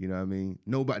 You know what I mean?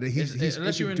 Nobody. He's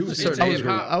unless you're in introduced a it. certain age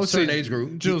group. I would say Certain age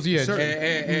group. Jules, yeah. Certain-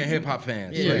 And hip hop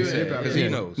fans. Yeah, Like I yeah, said, yeah, 'cause yeah. he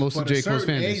knows. Most of But a J. Cole's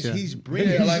certain fans. age, Yeah. he's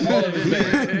bringing Yeah, like all of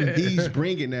his he's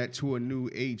bringing that to a new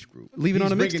age group. Leave it He's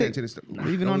on a bringing that mixtape. to the st- Nah,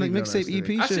 Leave it don't on a leave it mixtape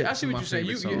that EP. I shit. see what My you're saying. favorite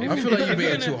You, song. if I you- feel like if you're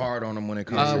being in too a- hard on him when it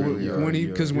comes to when he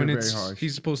because when you're it's very harsh.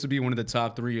 he's supposed to be one of the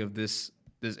top 3 of this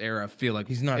era. I feel like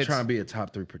He's not it's- trying to be a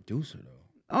top 3 producer, though.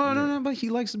 Oh no, but he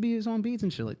likes to be his own beats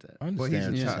and shit like that. I But he's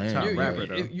understand a what top you're saying.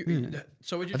 rapper, though.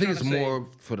 So what you're I think trying it's to say- more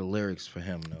for the lyrics for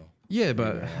him, though. Yeah,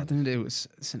 but at the end of the day,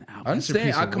 it's an album. I It's a understand.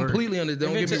 piece I of work. completely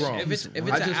understand. Don't get me wrong. If it's I an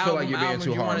just feel like you're being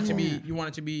too you want hard. it to be you want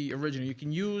it to be original. You can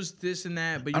use this and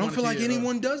that, but you I don't want it feel to like be,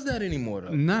 anyone does that anymore,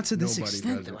 though. Not to this Nobody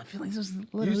extent, does though. it. I feel like this is You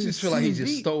literally just the feel like he same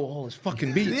just beat. stole all his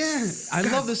fucking beats. Yeah, I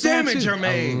love the Damn song it, too.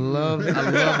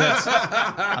 Jermaine.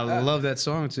 I love that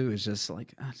song too. It's just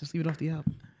like just leave it off the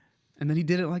album. And then he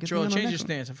did it like a Joel, thing on the change your next one.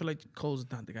 stance. I feel like Cole's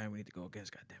not the guy we need to go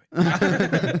against. God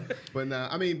damn it. But nah,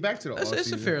 I mean, back to the It's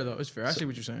off-season. fair though. It's fair. I see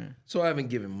what you're saying. So I haven't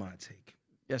given my take.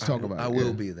 Yes, Talk about I it. will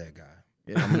yeah. be that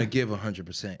guy. I'm gonna give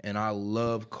 100%, and I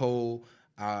love Cole.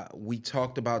 We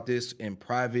talked about this in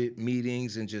private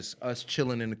meetings and just us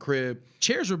chilling in the crib.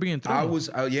 Chairs were being thrown. I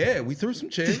was, yeah, we threw some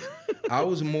chairs. I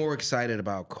was more excited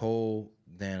about Cole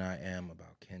than I am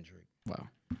about Kendrick Wow.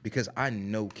 because I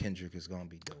know Kendrick is gonna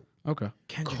be dope. Okay.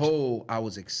 Cole, I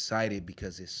was excited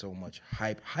because there's so much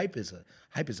hype. Hype is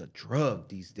a drug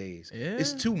these days. Yeah.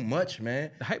 It's too much,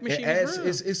 man. The hype machine is real.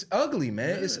 It's ugly,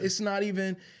 man. It's not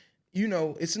even,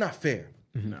 it's not fair.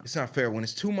 Mm-hmm. It's not fair. When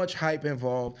it's too much hype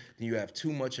involved, then you have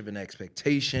too much of an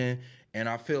expectation. And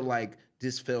I feel like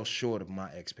this fell short of my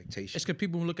expectation. It's because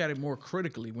people look at it more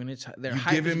critically when it's their You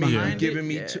hype giving is me, behind you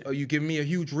giving me a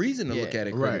huge reason to look Yeah. at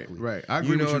it Right, critically. right. I agree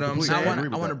You know with what you I'm completely. saying? I agree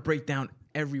with I want to that. break down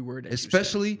every word. That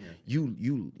Especially you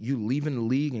leaving the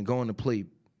league and going to play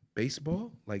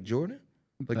baseball like Jordan.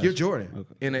 Like you're Jordan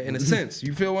in a sense.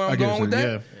 You feel where I'm get going what with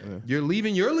you're that? saying, You're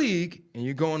leaving your league and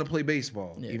you're going to play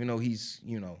baseball, Yeah. even though he's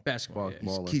basketball.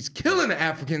 Yeah. he's killing the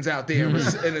Africans out there in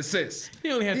assists. He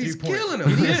only had He's 3 points. killing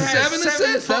them. He had 7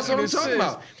 assists. That's what I'm talking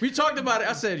about. We talked about it.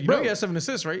 I said, you know, he had 7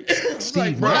 assists, right? It's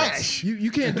like, bro, Nash.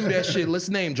 you can't do that shit. Let's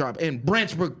name drop. And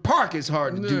Branchbrook Park is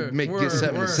hard to do. Yeah, Get word,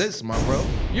 7 word. assists, my bro.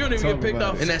 You don't even get picked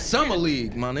about off. In that summer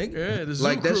league, my nigga. Yeah, the Zoo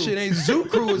like that Crew. shit ain't Zoo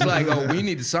Crew is like, oh, we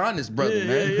need to sign this brother, Yeah,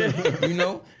 man. yeah, You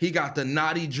know, he got the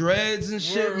naughty dreads and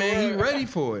shit, Word, man. He word. ready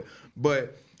for it.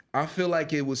 But I feel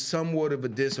like it was somewhat of a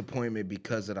disappointment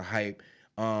because of the hype.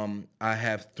 I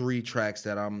have 3 tracks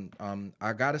that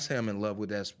I gotta say I'm in love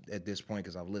with at this point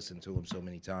because I've listened to him so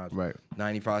many times. Right.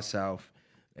 95 South,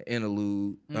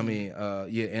 Interlude. I mean,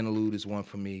 Interlude is one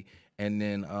for me. And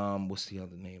then what's the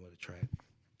other name of the track?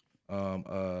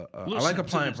 I like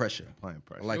Applying Pressure. Applying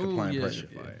Pressure. I like Ooh, Applying yeah, Pressure.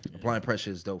 yeah, Applying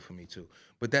Pressure is dope for me too.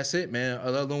 But that's it, man.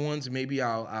 Other ones, maybe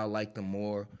I'll like them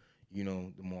more. You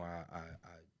know, the more I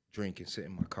drink and sit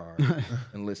in my car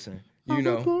and listen. You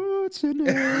know, Fuck,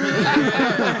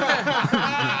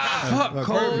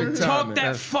 Cole. perfect Talk timing. that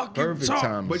That's fucking perfect talk.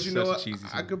 timing. But you know Such a what? cheesy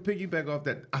I song. could piggyback off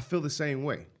that. I feel the same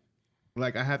way.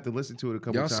 Like I have to listen to it a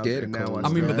couple Y'all times. scared and of now Cole. I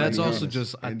I mean, but start that's liking also it.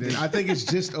 just And then I think it's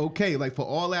just okay. Like for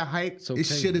all that hype, okay, it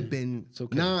should have man. been It's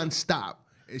okay. nonstop.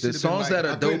 It The should have been songs like, that I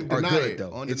are couldn't dope are deny good it,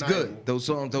 though. It's undeniable. good. Those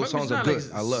songs It's are not good.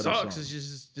 like I love sucks. those songs.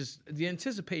 It's just the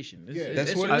anticipation. It's, Yeah.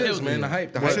 That's it's what what it it is, man. The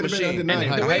hype, the Well, hype should've been machine. undeniable.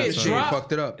 And the The way hype it machine dropped,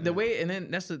 fucked it up. the way, and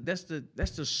then that's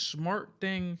the smart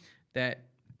thing that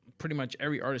pretty much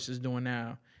every artist is doing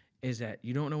now is that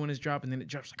you don't know when it's dropping, then it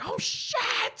drops like, oh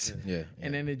shit, Yeah.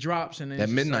 and then it drops, and then That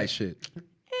it's just midnight like, shit.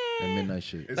 That midnight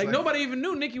shit. It's Like nobody even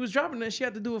knew Nicki was dropping that. She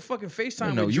had to do a fucking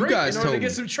FaceTime No, with you Drake guys in order to told get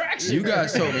me. some traction. You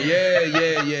guys told me,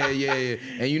 yeah.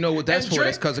 And you know what that's And for?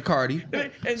 That's Drake- because of Cardi.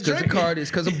 and It's because of Drake- Cardi. It's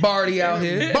because of Barty out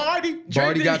here. Barty. Barty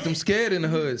Drake got did- them scared in the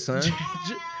hood, son.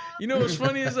 You know what's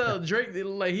funny is Drake,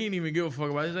 like he didn't even give a fuck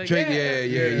about it. He's like, Drake, yeah.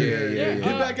 yeah.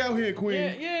 Get back out here,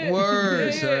 Queen. Yeah.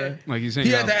 Word, yeah. son. like he's saying,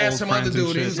 He you had to have ask old some other friends and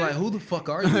dude. He shit. was like, "Who the fuck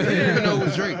are you?" He didn't even know it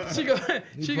was Drake. She fuck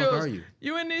goes, are you?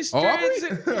 You in these Oh, are we?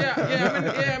 streets?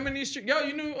 I'm in these streets. Yo,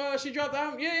 you knew she dropped the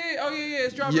album? Yeah. Oh yeah,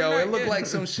 it's dropping. Yo, tonight. it looked Yeah. like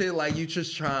some shit like you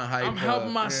just trying to hype. I'm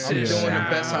helping my I'm sis doing the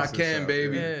out. best I can,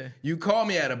 baby. Yeah. You call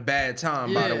me at a bad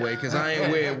time, by the Yeah. way, because I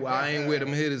ain't where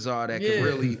them hitters are that Yeah. can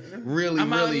really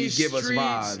I'm out in these give us streets.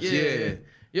 vibes. Yeah.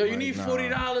 Yo, you Like, need nah.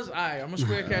 $40? All right, I'm gonna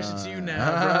square cash it to you now,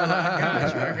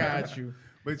 bro. I got you.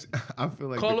 But I feel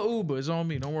like Call an Uber. It's on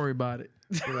me. Don't worry about it.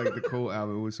 I feel like the Cole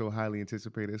album was so highly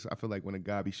anticipated. So I feel like when a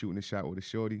guy be shooting a shot with a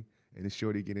shorty and the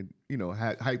shorty getting,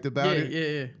 hyped about Yeah, it,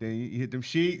 yeah. then you hit them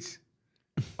sheets.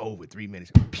 Over 3 minutes.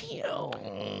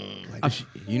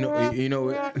 You know,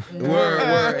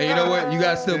 word. And you know what? You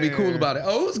gotta still be cool about it.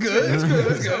 Oh, it's good. It's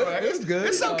good. It's good. It's good.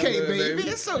 It's all okay, good, baby.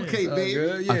 It's okay, All baby.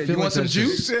 good. Yeah. I feel You want like some that's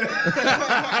juice?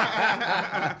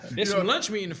 There's some lunch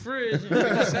meat in the fridge. You know,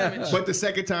 like a sandwich. But the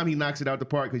second time he knocks it out the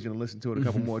park because you listen to it a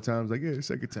couple more times. Like, yeah, the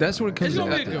second time. That's what it comes It's down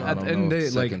gonna to. be good. At the end of the day,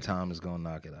 like second time is gonna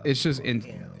knock it out. it's just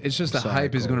the sorry,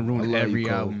 hype is gonna Cole. I ruin love you, every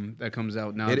Cole. album that comes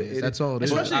out nowadays. That's all it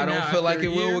is. Especially I don't now, feel like after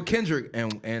it a will year. with Kendrick,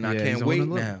 and I Yeah, he's can't on wait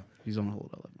another- now. He's on a whole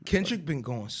other level. Kendrick been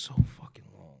going so fucking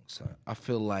long, son. I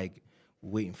feel like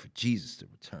waiting for Jesus to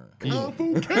return.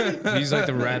 He's like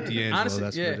the rap D'Angelo. Honestly,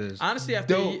 That's yeah. what it is. Honestly,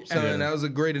 after Dope, son. That was a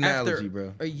great analogy,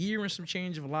 bro. a year and some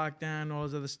change of lockdown, all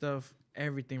this other stuff,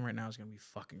 everything right now is gonna be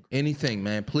fucking great. Anything,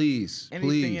 man. Please. Anything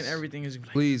please. and everything is like,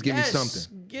 Please give me yes,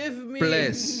 something. Give me.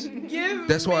 Bless. Give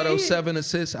That's why me. those 7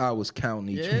 assists, I was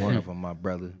counting each Yeah. one of them, my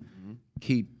brother.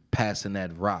 Keep passing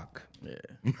that rock.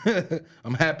 Yeah.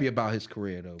 I'm happy about his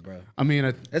career, though, bro. I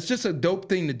mean, That's just a dope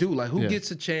thing to do. Like, who Yeah. gets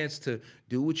a chance to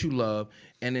do what you love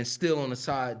and then still on the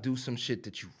side do some shit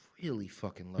that you really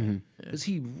fucking love? Because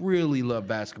he really loved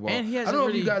basketball. And he I hasn't don't know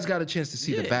if really- you guys got a chance to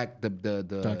see the Yeah.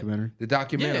 Documentary. The Yeah,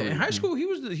 documentary. in high school he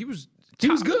was He was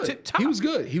top- good. tip-top. He was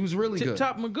good. He was really Tip good.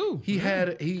 top Magoo. He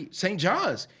had St.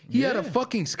 John's. He had a Yeah.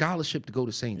 fucking scholarship to go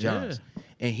to St. John's,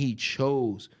 and he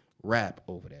chose rap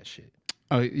over that shit.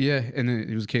 oh yeah, and then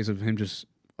it was a case of him just.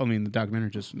 I mean, the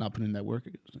documentary just not putting in that work.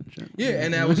 And shit. Yeah,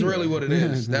 and that was really what it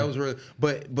is. That was really,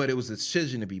 but it was a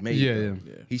decision to be made. Yeah, though.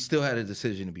 yeah. He still had a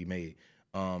decision to be made.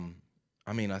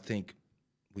 I mean, I think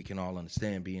we can all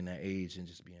understand being that age and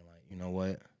just being like, you know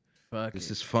what, Fuck this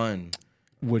it. is fun.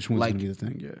 Which one's Like- gonna be the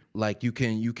thing? Yeah. Like you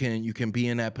can be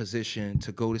in that position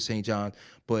to go to St. John's,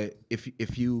 but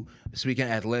if you speaking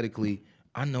athletically,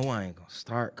 I know I ain't gonna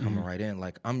start coming right in.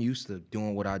 Like I'm used to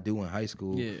doing what I do in high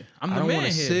school. Yeah. I'm I the don't man wanna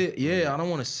here. sit. Yeah, I don't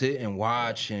want to sit and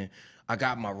watch and. I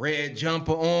got my red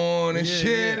jumper on and Yeah,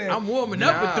 shit. yeah. and- I'm warming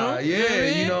up with them. Yeah, You know what I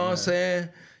mean? you know what I'm saying?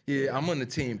 Yeah, I'm in the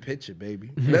team picture,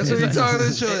 baby. That's what we talking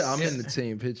to show. I'm in the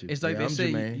team picture. It's like Yeah, they I'm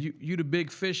say, Jermaine. you the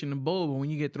big fish in the bowl, but when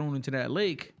you get thrown into that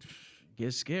lake, it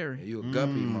gets scary. You a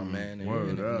guppy, my man.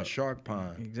 In the up. shark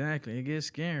pond. Exactly, it gets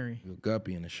scary. You a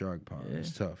guppy in the shark pond.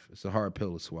 It's tough. It's a hard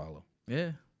pill to swallow.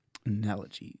 Yeah.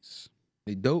 Analogies.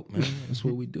 They dope, man. That's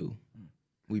what we do.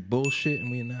 We bullshit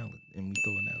and we throw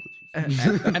analogies.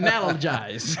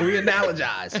 Analogize. We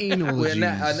analogize.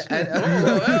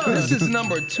 Analogies. This is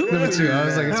number 2. Number 2. I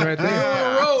was like, it's right Two in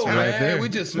there. a row, right man. there. We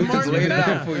just laid it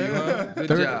out for you, huh? Good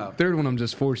job. Third one, I'm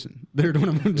just forcing. Third one,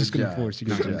 I'm just gonna job. force.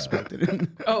 You're not gonna expect it.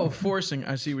 Oh, forcing.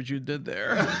 I see what you did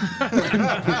there.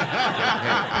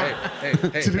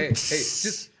 Hey,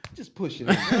 just push it.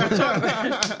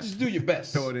 Just do your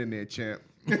best. Throw it in there, champ.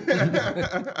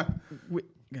 Yeah.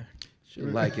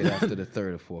 Should like it after the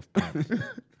 3rd or 4th pound.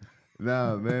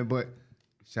 Nah, man, but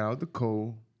shout out to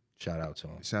Cole. Shout out to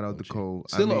him. Shout out to Cole.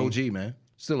 Still I an mean, OG, man.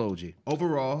 Still OG.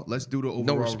 Overall, let's do the overall.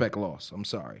 No respect lost. I'm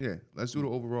sorry. Yeah, let's do the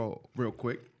overall real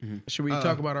quick. Should we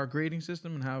talk about our grading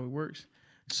system and how it works?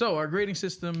 So our grading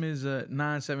system is a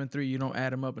 973. You don't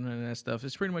add them up and none of that stuff.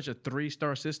 It's pretty much a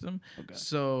 3-star system. Okay.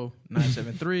 So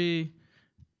 973,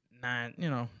 9. You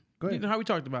know how we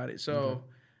talked about it. So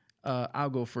I'll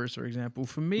go first, for example.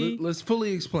 For me, Let's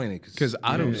fully explain it. 'Cause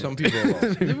I don't- Some people are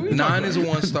lost. 9 is a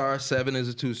 1-star. 7 is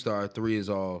a 2-star. 3 is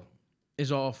all.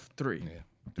 it's all 3.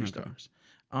 3 stars.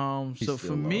 So still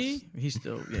for me, he's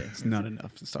still It's not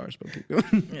enough stars, but keep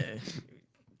going. yeah.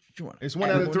 What you want? It's 1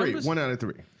 Add out of more 3. numbers? 1 out of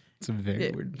 3. It's a very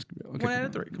Yeah. weird. Okay, 1 out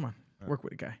of 3. Come on, work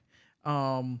with it, guy.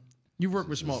 You work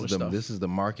with smaller stuff. This is the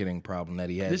marketing problem that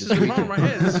he had. This is the problem right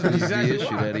here. This is This is exactly the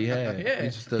issue why. that he had. Yeah,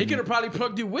 just he doesn't- could have probably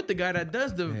plugged you with the guy that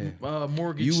does the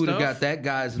mortgage You would stuff. have got that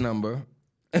guy's number,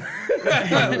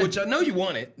 which I know you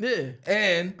wanted, Yeah.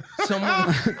 and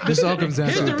someone. This all comes down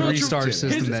Here's to the a real truth. 3-star Here's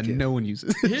system the- that no one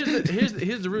uses.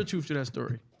 Here's the real truth to that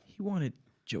story. He wanted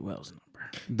Joel's number.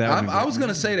 I was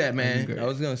gonna say that, man. great. I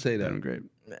was gonna say That'd that. be great.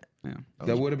 Yeah.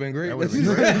 That would have been great. Hey,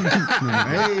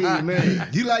 man,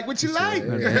 you like what you like.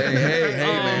 Hey,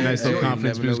 man. Nice little You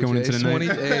confidence never know boost what going you- into it's the night.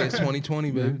 20 Hey, it's 2020,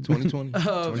 baby. 2020.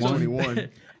 2021.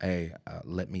 Hey,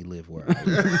 let me live where I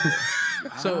live.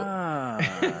 So,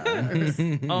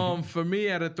 for me,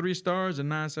 out of 3 stars, a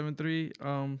 973.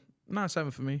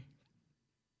 9.7 for me.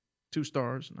 2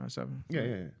 stars, 9.7.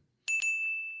 Yeah.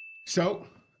 So,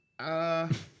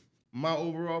 my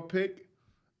overall pick,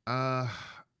 I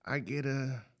get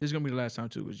a This is gonna be the last time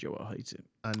too, because Joel hates it.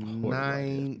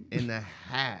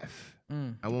 9.5.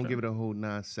 I won't give it a whole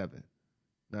 9.7.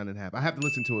 9.5. I have to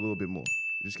listen to it a little bit more.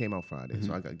 It just came out Friday,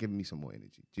 so I got give me some more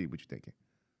energy. Gee, what you thinking?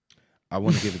 I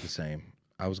want to give it the same.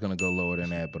 I was gonna go lower than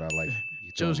that, but I like.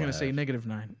 Joe's gonna say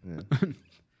 -9.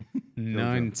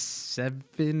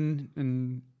 9.7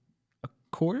 and a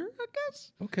quarter, I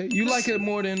guess. Okay, you like it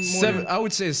more than 7. Than, I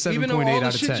would say a 7.8 even though all the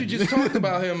out of shit 10. you just talked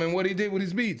about him and what he did with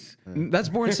his beats. That's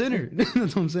Born Sinner. That's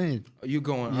what I'm saying. You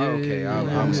going? Yeah, Okay, yeah,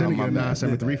 Born Sinner get a I'm mad.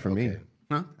 9.73 for me. Okay.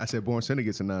 Huh? I said Born Sinner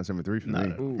gets a 9.73 for me.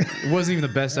 It wasn't even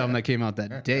the best album that came out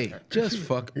that day. Just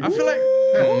fuck. I feel like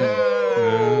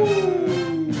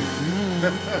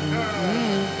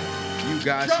You You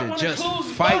guys should just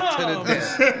fight to the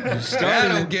death.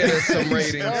 That'll get us some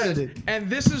ratings. And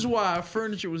this is why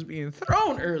furniture was being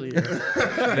thrown earlier.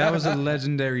 That was a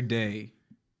legendary day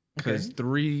because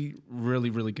 3 really,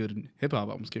 really good hip hop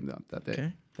albums came out that day.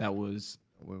 Okay. That was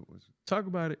Talk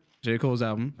about it. J. Cole's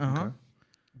album. Uh-huh.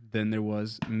 Then there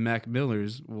was Mac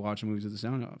Miller's Watching Movies with the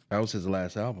Sound Off. That was his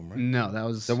last album, right? No, that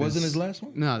was That wasn't his last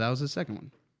one? No, that was his second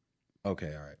one.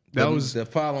 Okay, all right. That was- the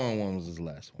following one was his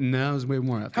last one. No, it was way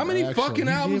more after How many that, actually. fucking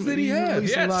albums did he have?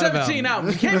 released He a had lot of 17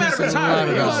 albums. He came out of Released a lot retirement.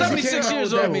 of He was albums. 76 He came out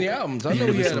years with that old. many albums. I He know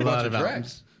he released had a a lot bunch of of albums.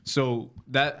 tracks. So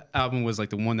that album was like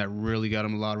the one that really got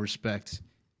him a lot of respect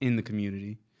in the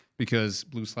community because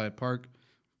Blue Slide Park,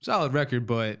 solid record,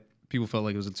 but people felt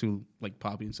like it was a too like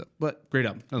poppy and stuff. But great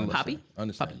album. nonetheless. Poppy?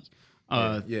 Understand.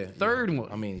 Yeah. Third one.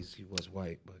 I mean, he was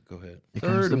white, but go ahead.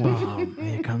 Third one. Bomb.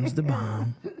 Here comes the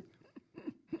bomb.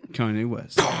 Kanye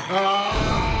West.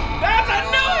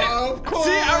 Of course.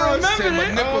 See, I remembered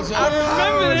it. nipples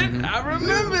I remembered it. I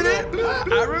remembered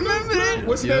it. I remembered it.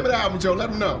 What's the name of the album, Joe? Let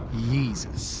them know.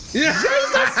 Jesus. Yeah,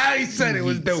 he said it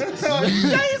was dope.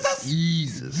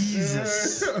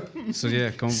 Jesus. So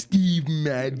yeah, Steve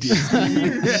Madden.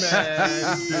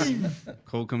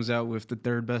 Cole comes out with the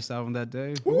 3rd best album that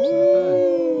day.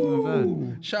 Not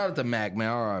bad. Shout out to Mac, man.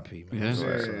 R.I.P. man.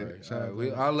 Yeah.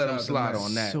 Sorry. I'll let him slide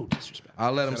on that. So disrespectful.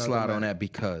 I'll let him slide on that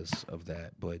because of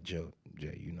that. But Jay,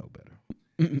 you know better.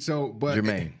 So, but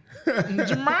Jermaine.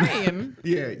 Jermaine.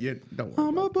 yeah, don't worry.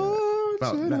 I'm a born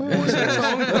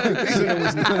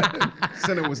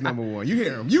Sinner was number 1. You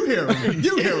hear him,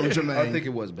 Jermaine. I think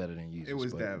it was better than you. It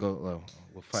was that. We'll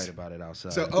fight about it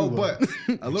outside. So, but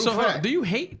a little So, fact. do you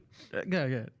hate?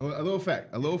 Go. A little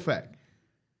fact.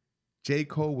 J.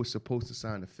 Cole was supposed to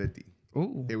sign to 50.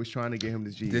 Ooh. They was trying to get him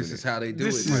to G. this is how they do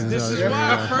it. This is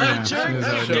why furniture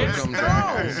Show gets comes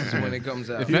out. thrown. This is when it comes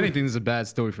out. If anything, this is a bad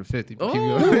story for 50. But keep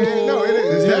Oh. going. No, it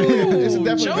is. It's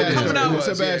definitely Joe a bad coming story. out It's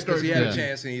a Yeah, bad 'cause story. he had Yeah. a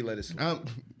chance and he let it slide.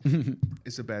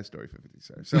 It's a bad story for 50,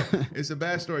 sir. So it's a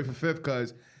bad story for Fifth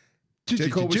because J.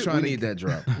 Cole was trying we to need that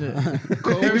drop.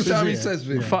 Cole Every was- time he says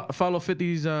video. Follow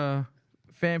 50's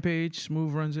fan page.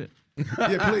 Smooth runs it.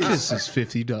 yeah, please. This is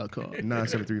 50.com.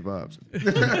 973 vibes.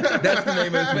 That's the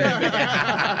name of his band.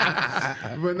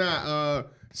 But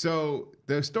so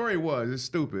the story was, it's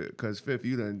stupid because Fifth,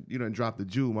 you done dropped the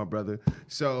Jew, my brother.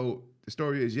 So the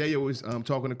story is, Yayo was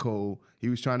talking to Cole. He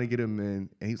was trying to get him in,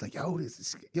 and he was like,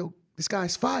 this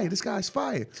guy's fire. This guy's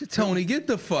fire. Tony, get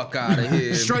the fuck out of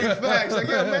here. Straight facts. Like,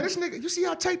 yo, man, this nigga, you see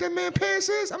how tight that man pants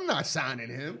is? I'm not signing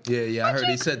him. Yeah, I heard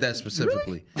he said that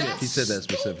specifically. Yeah, he said that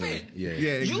specifically. Yeah.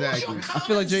 Yeah, exactly. I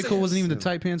feel like J. Cole wasn't even the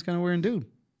tight pants kind of wearing dude.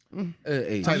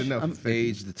 Age. Tight enough.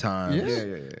 Age, the time. Yeah.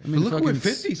 Yeah. I mean, Look fucking what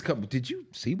 50's couple. Did you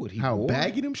see what he How wore?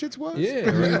 baggy them shits was? Yeah,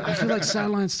 right. I feel like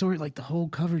Sideline Story, like the whole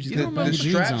coverage. You know, the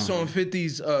straps on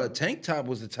 50's tank top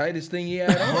was the tightest thing he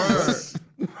had on.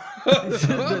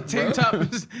 The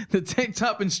tank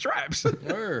top and straps.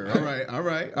 Word. All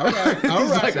right.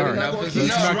 Enough is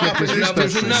enough. Enough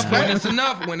is enough. When it's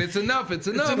enough. When it's enough, it's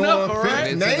enough. enough, all right?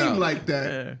 It's Name enough. like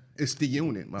that. Yeah. It's the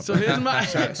unit, my So brother. here's my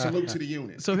Salute to the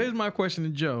unit. So here's my question to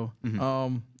Joe.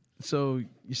 So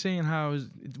you're saying how it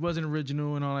wasn't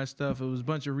original and all that stuff. It was a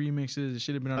bunch of remixes. It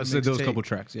should have been on I a said those mixtape. couple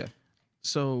tracks, yeah.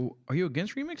 So are you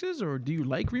against remixes or do you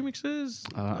like remixes?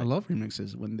 I love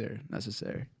remixes when they're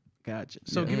necessary. Gotcha.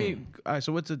 So give me. All right.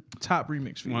 So what's a top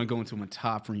remix for I you? want to go into my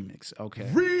top remix. Okay.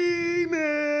 Remix.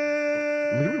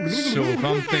 So if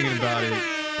I'm thinking about it,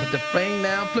 Put the thing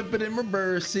down, flip it and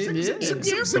reverse it.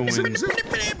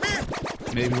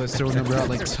 maybe let's throw a number out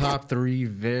like top 3,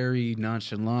 very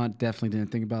nonchalant. Definitely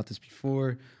didn't think about this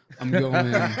before. I'm going.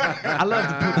 I love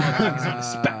to put my fingers on the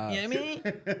spot. You know what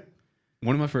I mean?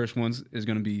 One of my first ones is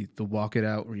going to be the Walk It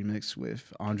Out remix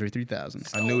with Andre 3000.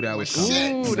 I knew that was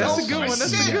Ooh, that's a good one.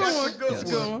 That's a good one. That's a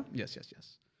good one. Yes.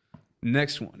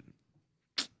 Next one,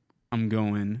 I'm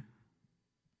going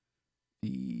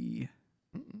the.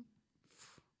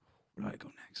 Where do I go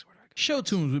next? Show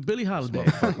tunes with Billie Holiday.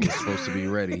 Motherfucker was supposed to be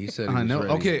ready. He said he I was know.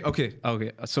 ready.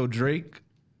 Okay. So Drake,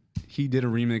 he did a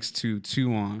remix to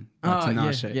Two On,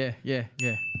 Tinashe. Yeah.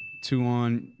 2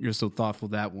 On, You're So Thoughtful.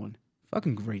 That one,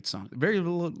 fucking great song. Very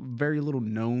little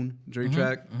known Drake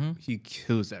track. He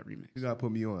kills that remix. You gotta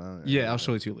put me on. Yeah, I'll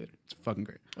show it to you later. It's fucking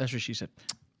great. That's what she said.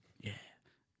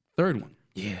 Third one,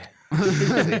 Yeah.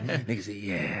 Niggas say,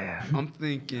 yeah. I'm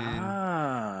thinking.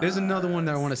 There's another one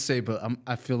that I want to say, but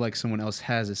I feel like someone else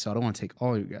has it, so I don't want to take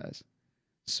all you guys.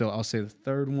 So I'll say the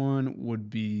third one would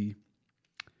be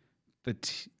the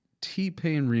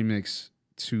T-Pain remix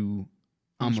to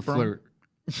 "I'm a Sprung? Flirt"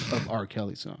 of R.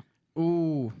 Kelly song.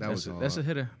 Ooh, That was that's a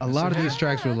hitter. A lot of these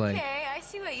tracks were like, Okay, I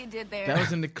see what what you did there. That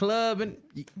was in the club and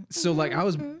So like I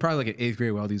was probably like in 8th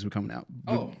grade while these were coming out.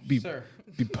 sir.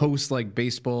 Be post like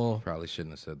baseball. Probably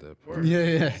shouldn't have said that.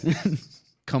 Yeah.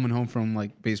 Coming home from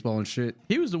like baseball and shit.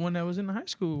 He was the one that was in the high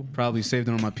school. Probably saved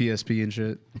it on my PSP and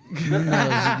shit.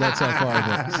 That's how far I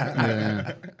go.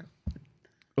 Yeah.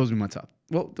 Those would be my top.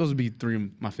 Well, those would be 3 of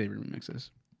my favorite remixes,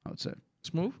 I would say.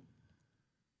 Smooth.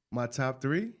 My top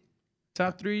 3.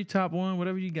 Top 3, top 1,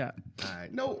 whatever you got. All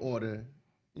right, no order,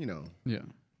 you know. Yeah.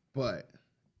 But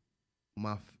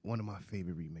one of my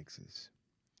favorite remixes,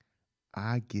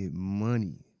 I Get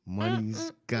Money.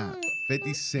 Money's got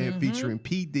 50 Cent featuring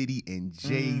P. Diddy and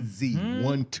Jay-Z.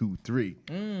 1, 2, 3.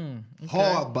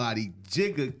 Hard Body,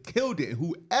 Jigga killed it.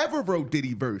 Whoever wrote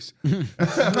Diddy verse did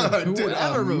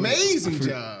an amazing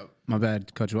job. My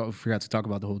bad, cut you off. Forgot to talk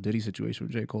about the whole Diddy situation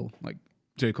with J. Cole. Like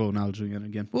J. Cole acknowledging it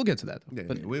again. We'll get to that though. Yeah,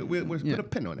 But we'll put a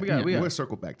pin on that. We got- We'll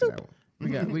circle back to that one.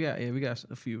 We got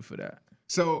a few for that.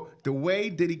 So the way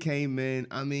Diddy came in,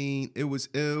 I mean, it was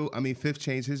ill. I mean, Fifth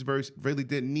changed his verse, really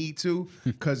didn't need to,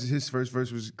 because his first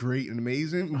verse was great and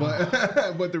amazing. But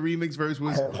but the remix verse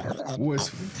was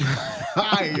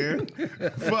fire.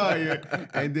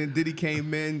 And then Diddy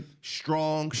came in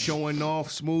strong, showing off,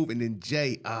 smooth. And then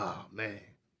Jay, oh man,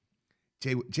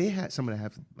 Jay had some of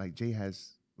the Jay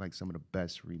has like some of the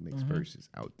best remix verses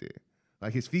out there.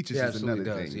 Like his features Yeah, is another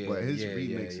absolutely does. thing, Yeah, but his yeah,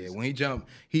 remixes, When he jump,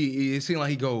 he it seemed like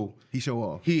he show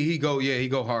off. he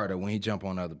go harder when he jump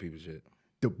on other people's shit.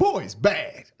 The boy's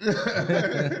bad.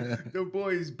 The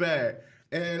boy's bad.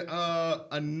 And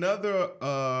another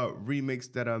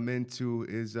remix that I'm into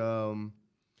is damn,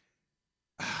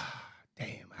 I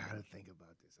gotta think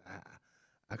about this.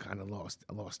 I kind of lost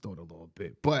thought a little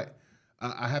bit, but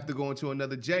I have to go into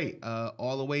another J.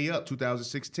 All the Way Up,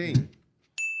 2016.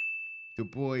 The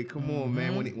boy, come on,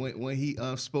 man. When he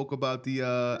spoke about the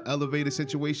elevator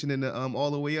situation in the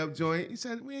All the Way Up joint, he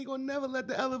said, "We ain't gonna never let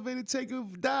the elevator take a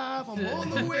dive. I'm all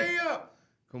the way up."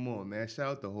 Come on, man. Shout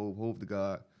out to Hove, the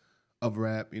god of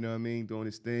rap. You know what I mean? Doing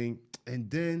his thing.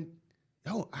 And then,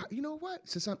 you know what?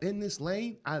 Since I'm in this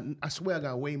lane, I swear I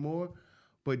got way more.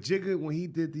 But Jigga, when he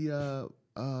did the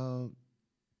 "Don't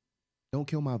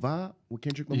Kill My Vibe" with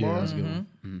Kendrick Lamar, that's a good one.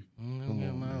 Don't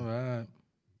get my ride.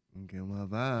 Don't Kill My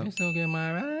Vibe. Just don't get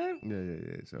my ride.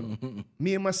 Yeah. So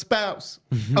me and my spouse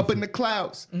up in the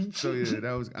clouds. So yeah,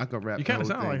 that was I could rap. You kind of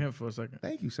sound like him for a second.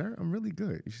 Thank you, sir. I'm really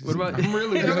good. You should What see about me. I'm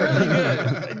really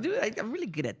good. Dude, I'm really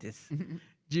good at this.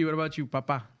 G, what about you,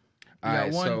 Papa? You All got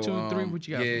right, 1, 2, 3. What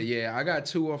you got? Yeah. I got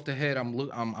 2 off the head.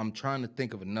 I'm trying to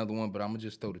think of another one, but I'm gonna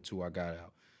just throw the 2 I got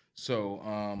out.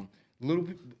 So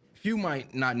few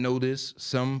might not know this.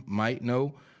 Some might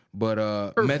know.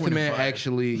 But Method Man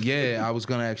actually, I was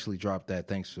gonna actually drop that.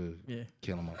 Thanks for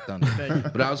killing my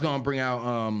thunder. But I was gonna bring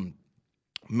out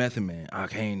Method Man. I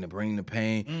came to bring the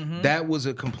pain. That was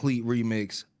a complete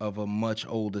remix of a much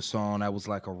older song. That was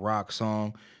like a rock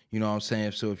song. You know what I'm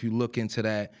saying? So if you look into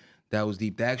that, that was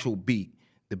deep. The actual beat,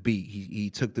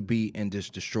 he took the beat and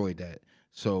just destroyed that.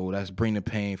 So that's Bring the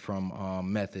Pain from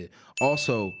Method.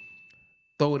 Also,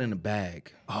 Throw It in the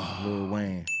Bag, Lil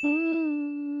Wayne.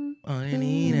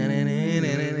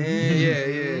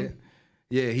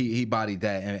 Yeah, he bodied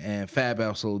that, and Fab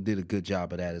also did a good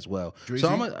job of that as well.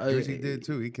 Drizzy did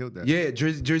too. He killed that. Yeah,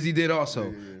 Drizzy did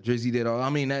also. Drizzy did all.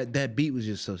 I mean, that beat was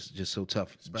just so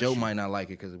tough. Joe might not like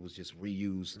it because it was just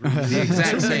reused the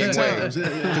exact same way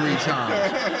 3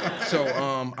 times. So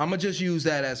I'm gonna just use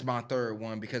that as my third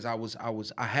one because I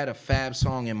had a Fab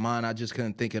song in mind. I just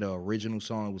couldn't think of the original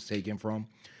song it was taken from.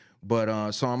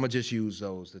 But so I'm gonna just use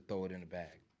those to throw it in the bag.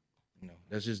 You know,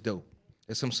 that's just dope.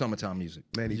 It's some summertime music.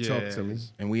 Man, he talked to me.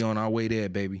 And we on our way there,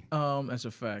 baby. That's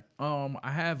a fact. I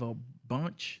have a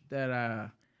bunch that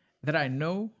I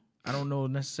know. I don't know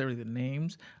necessarily the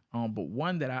names. But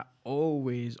one that I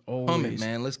always Hum it,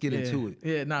 man. Let's get into it.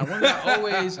 Yeah, one that I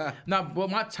always but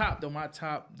my top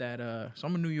that so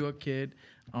I'm a New York kid.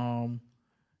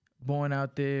 Born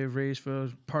out there, raised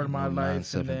for part of my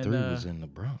life. And then, 973 was in the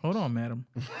Bronx. Hold on, madam.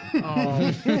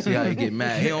 See how you get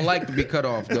mad. He don't like to be cut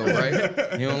off though,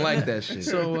 right? He don't like that shit.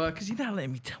 So, cause you're not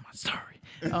letting me tell my story.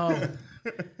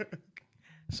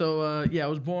 I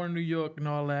was born in New York and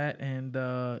all that, and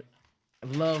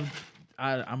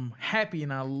I'm happy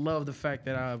and I love the fact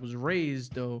that I was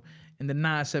raised though in the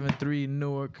 973 in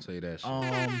Newark. Say that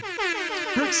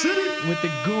shit. Brick City with the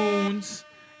Goons.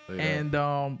 And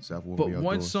South but Willoughby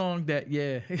one outdoors.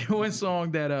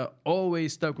 song that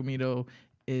always stuck with me though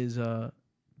is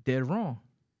Dead Wrong.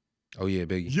 Oh yeah,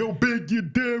 Biggie. Yo, Big, you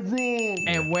dead wrong.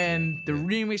 And when the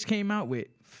remix came out with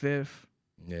Fifth,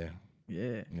 Yeah.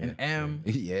 and M,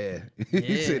 Yeah. Yeah.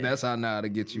 He said that's how now to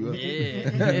get you up.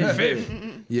 Fifth,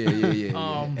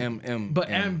 Yeah. But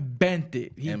M bent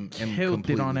it. He M killed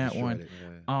it on completely that one.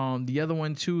 destroyed it, The other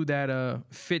one too that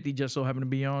 50 just so happened to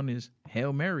be on is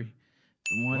Hail Mary.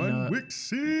 The one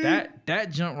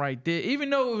that jump right there. Even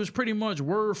though it was pretty much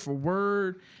word for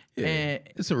word. Yeah, and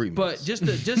it's a remix. But just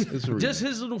remix. just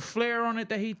his little flair on it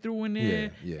that he threw in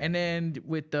there. Yeah. And then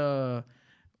with who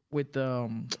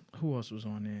else was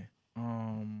on there?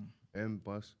 And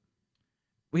Bus.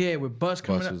 Yeah, with Bus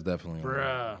coming Bus up. was definitely on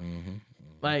Bruh. there.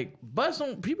 Like Bus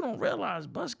people don't realize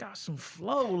Bus got some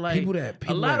flow. Like People a that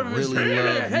lot of them really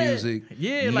respect- love music,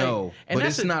 Yeah, like, no, and but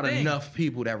that's it's the not thing. enough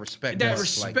people that respect That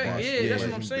Bus like respect, Bus. yeah, that's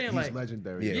what I'm saying. He's Like,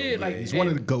 legendary. yeah, like he's one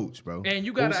of the goats, bro. and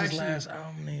you What gotta was his actually, last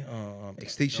album name?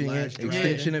 Extinction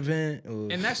Yeah. Event.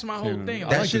 and that's my whole thing.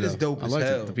 That Like, shit is dope I as like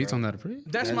hell. it. The beats bro. on that are pretty.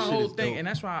 that's that my shit whole is thing, dope. and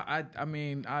that's why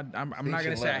I'm not gonna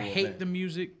Extinction say I level hate event. the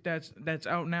music that's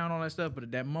out now and all that stuff,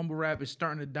 but that mumble rap is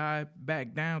starting to die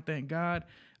back down. Thank God.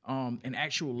 And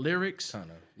actual lyrics. Kinda,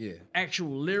 yeah.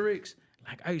 Actual lyrics,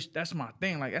 like that's my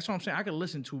thing. Like that's what I'm saying. I could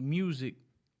listen to music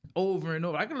over and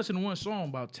over. I could listen to one song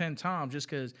about 10 times just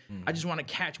because I just want to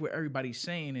catch what everybody's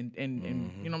saying and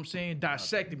you know what I'm saying,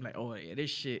 dissect it. Like, oh yeah, this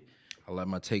shit. I let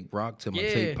my take rock to my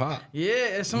Yeah, take pop.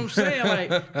 yeah, that's what I'm saying.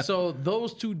 Like, so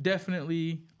those two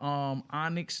definitely.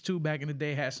 Onyx too back in the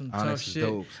day had some Onyx tough is shit.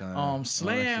 dope, son.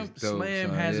 Slam Onyx is dope, son,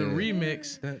 has a yeah.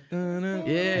 remix.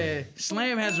 Yeah,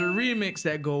 Slam has a remix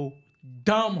that go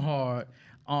dumb hard.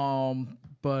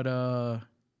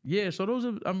 Yeah, so those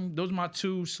are my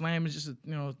two. Slam is just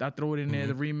I throw it in there,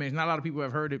 the remix. Not a lot of people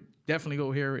have heard it. Definitely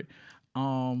go hear it.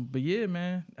 But yeah,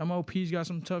 man, MOP's got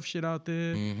some tough shit out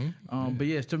there. But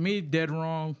yeah, to me, Dead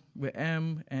Wrong with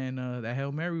M and that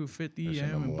Hail Mary with 50, That's your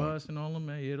M number and one. Bust and all them.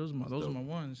 Man. Yeah, those are my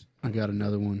ones. I got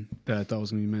another one that I thought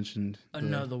was gonna be mentioned.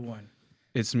 Another one.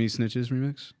 It's Me Snitches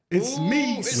remix. It's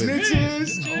me, it's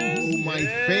Snitches. me. Oh, my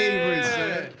favorite.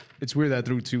 Son. It's weird that I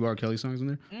threw 2 R. Kelly songs in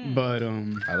there, but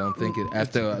I don't think it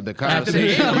after the After the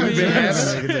conversation anal we've been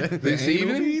beads. having this anal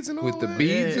evening beads and all with the that.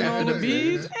 beads and all After the that.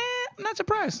 beads, I'm not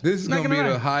surprised. This is Not gonna be lie.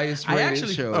 the highest I rated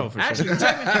actually- show. oh, for sure.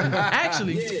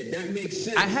 Actually,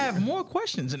 I have more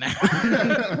questions than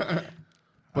that.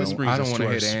 This brings I don't us wanna to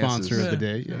our hear the sponsor answers. of the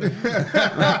day.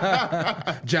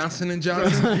 Yeah. Johnson and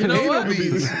Johnson. You know Anal what?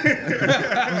 beads.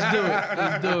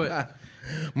 Let's do it.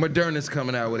 Moderna's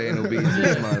coming out with anal beads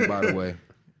this month, by the way.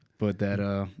 But that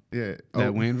Yeah.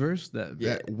 that Wayne verse, that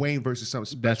That Wayne versus something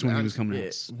special. that's when he was coming Yeah,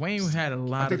 out. Wayne had a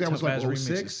lot think of that was tough like ass 06,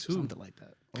 remixes too. Something like that.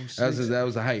 That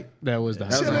was a height. That was the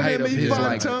That was Chillin' the height at of me, his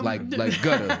fun tongue. like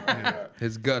gutter.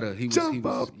 His gutter. He was Jump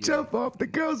off, yeah. jump off. The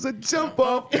girls are jump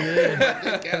off.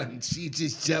 She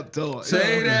just jumped off.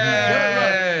 Say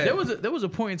that. There was a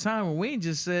point in time when Wayne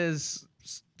just says,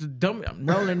 I'm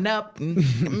rolling up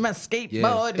my skateboard.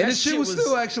 Yeah. And That the shit was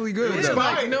still actually good. Yeah, though.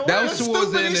 like, you know That what? was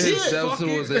towards the end of his. That was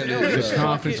towards the end of his. His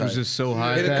confidence was just so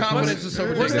high. Yeah, the that confidence point. is so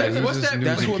What's ridiculous. that- what's that-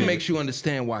 That's what Okay. makes you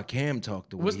understand why Cam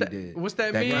talked the way What's he that? did. What's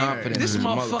that mean? confidence This is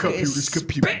motherfucker is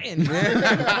spitting.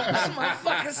 This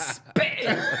motherfucker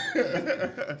spitting.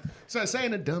 So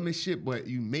saying the dumbest shit, but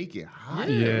you make it hot.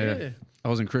 Yeah. I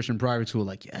was in Christian private school,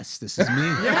 like, yes, this is me.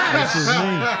 This is me.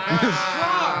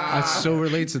 I so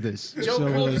relate to this. Joe so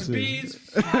relate Cole's to this.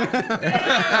 beats.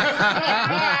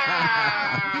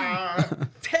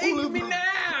 Take me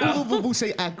now. Ooh,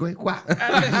 say agua,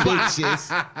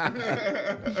 bitches.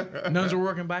 Nuns are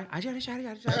working by. About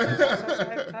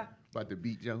to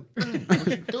beat Joe. Don't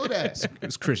you do that? It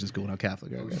was Christian school, not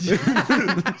Catholic. I guess.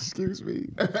 Excuse me.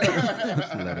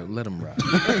 Let him rock.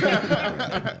 Let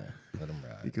him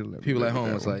rock. People at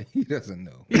home was like, he doesn't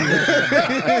know.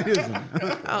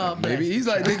 Oh, Maybe he's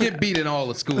like, they get beat in all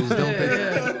the schools, don't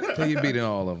they? They get beat in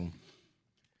all of them.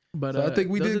 But So I think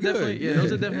we those did are definitely- good. Yeah,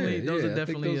 those are Yeah, definitely yeah, those yeah, are I think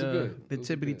definitely those are good. the Those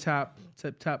are tippity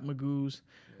good. top Magoos.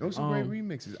 Those are great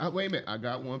remixes. Wait a minute. I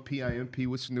got one PIMP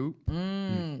with Snoop.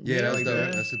 Yeah, that's like dope.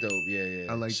 that. That's a dope. Yeah.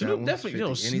 I like that Snoop one. definitely, yo,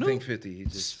 50. Anything Snoop. 50. He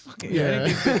just. Yeah.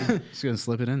 He's gonna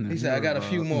slip it in there. He said, I got a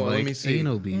few more. Let me see.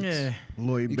 Anal beats. Yeah.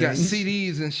 Lloyd You got Banks.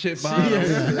 CDs and shit behind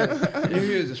him. You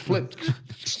hear just flip.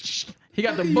 He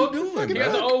got the book. He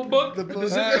got the old book.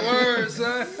 That word,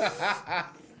 son.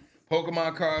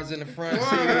 Pokemon cards in the front,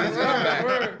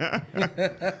 CDs in the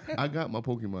back. I got my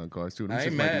Pokemon cards too. Them I shits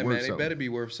ain't might be mad, worth man. They something. better be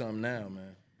worth something now,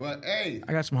 man. But hey,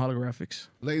 I got some holographics.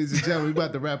 ladies and gentlemen, we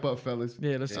about to wrap up, fellas.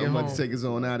 Yeah, let's I'm get about home. to take us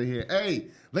on out of here. Hey,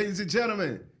 ladies and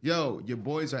gentlemen, yo, your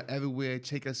boys are everywhere.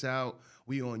 Check us out.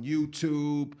 We on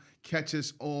YouTube. Catch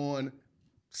us on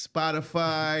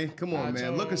Spotify. Come on,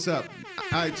 man. Look us up.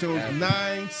 iTunes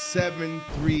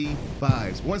 973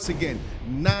 Vibes. Once again,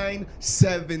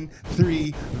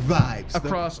 973 Vibes.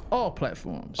 Across all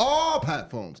platforms. All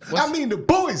platforms. I mean, the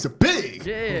boys are big.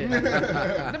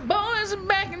 Yeah. The boys are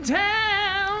back in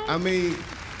town. I mean,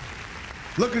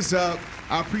 look us up.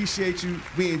 I appreciate you.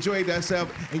 We enjoyed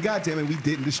ourselves. And goddamn it, we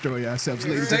didn't destroy ourselves,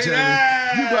 ladies and Say gentlemen.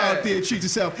 that. You go out there, treat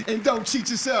yourself, and don't cheat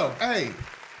yourself. Hey,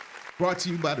 brought to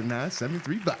you by the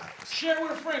 973 Vibes. Share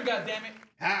with a friend, goddammit.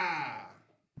 Ah.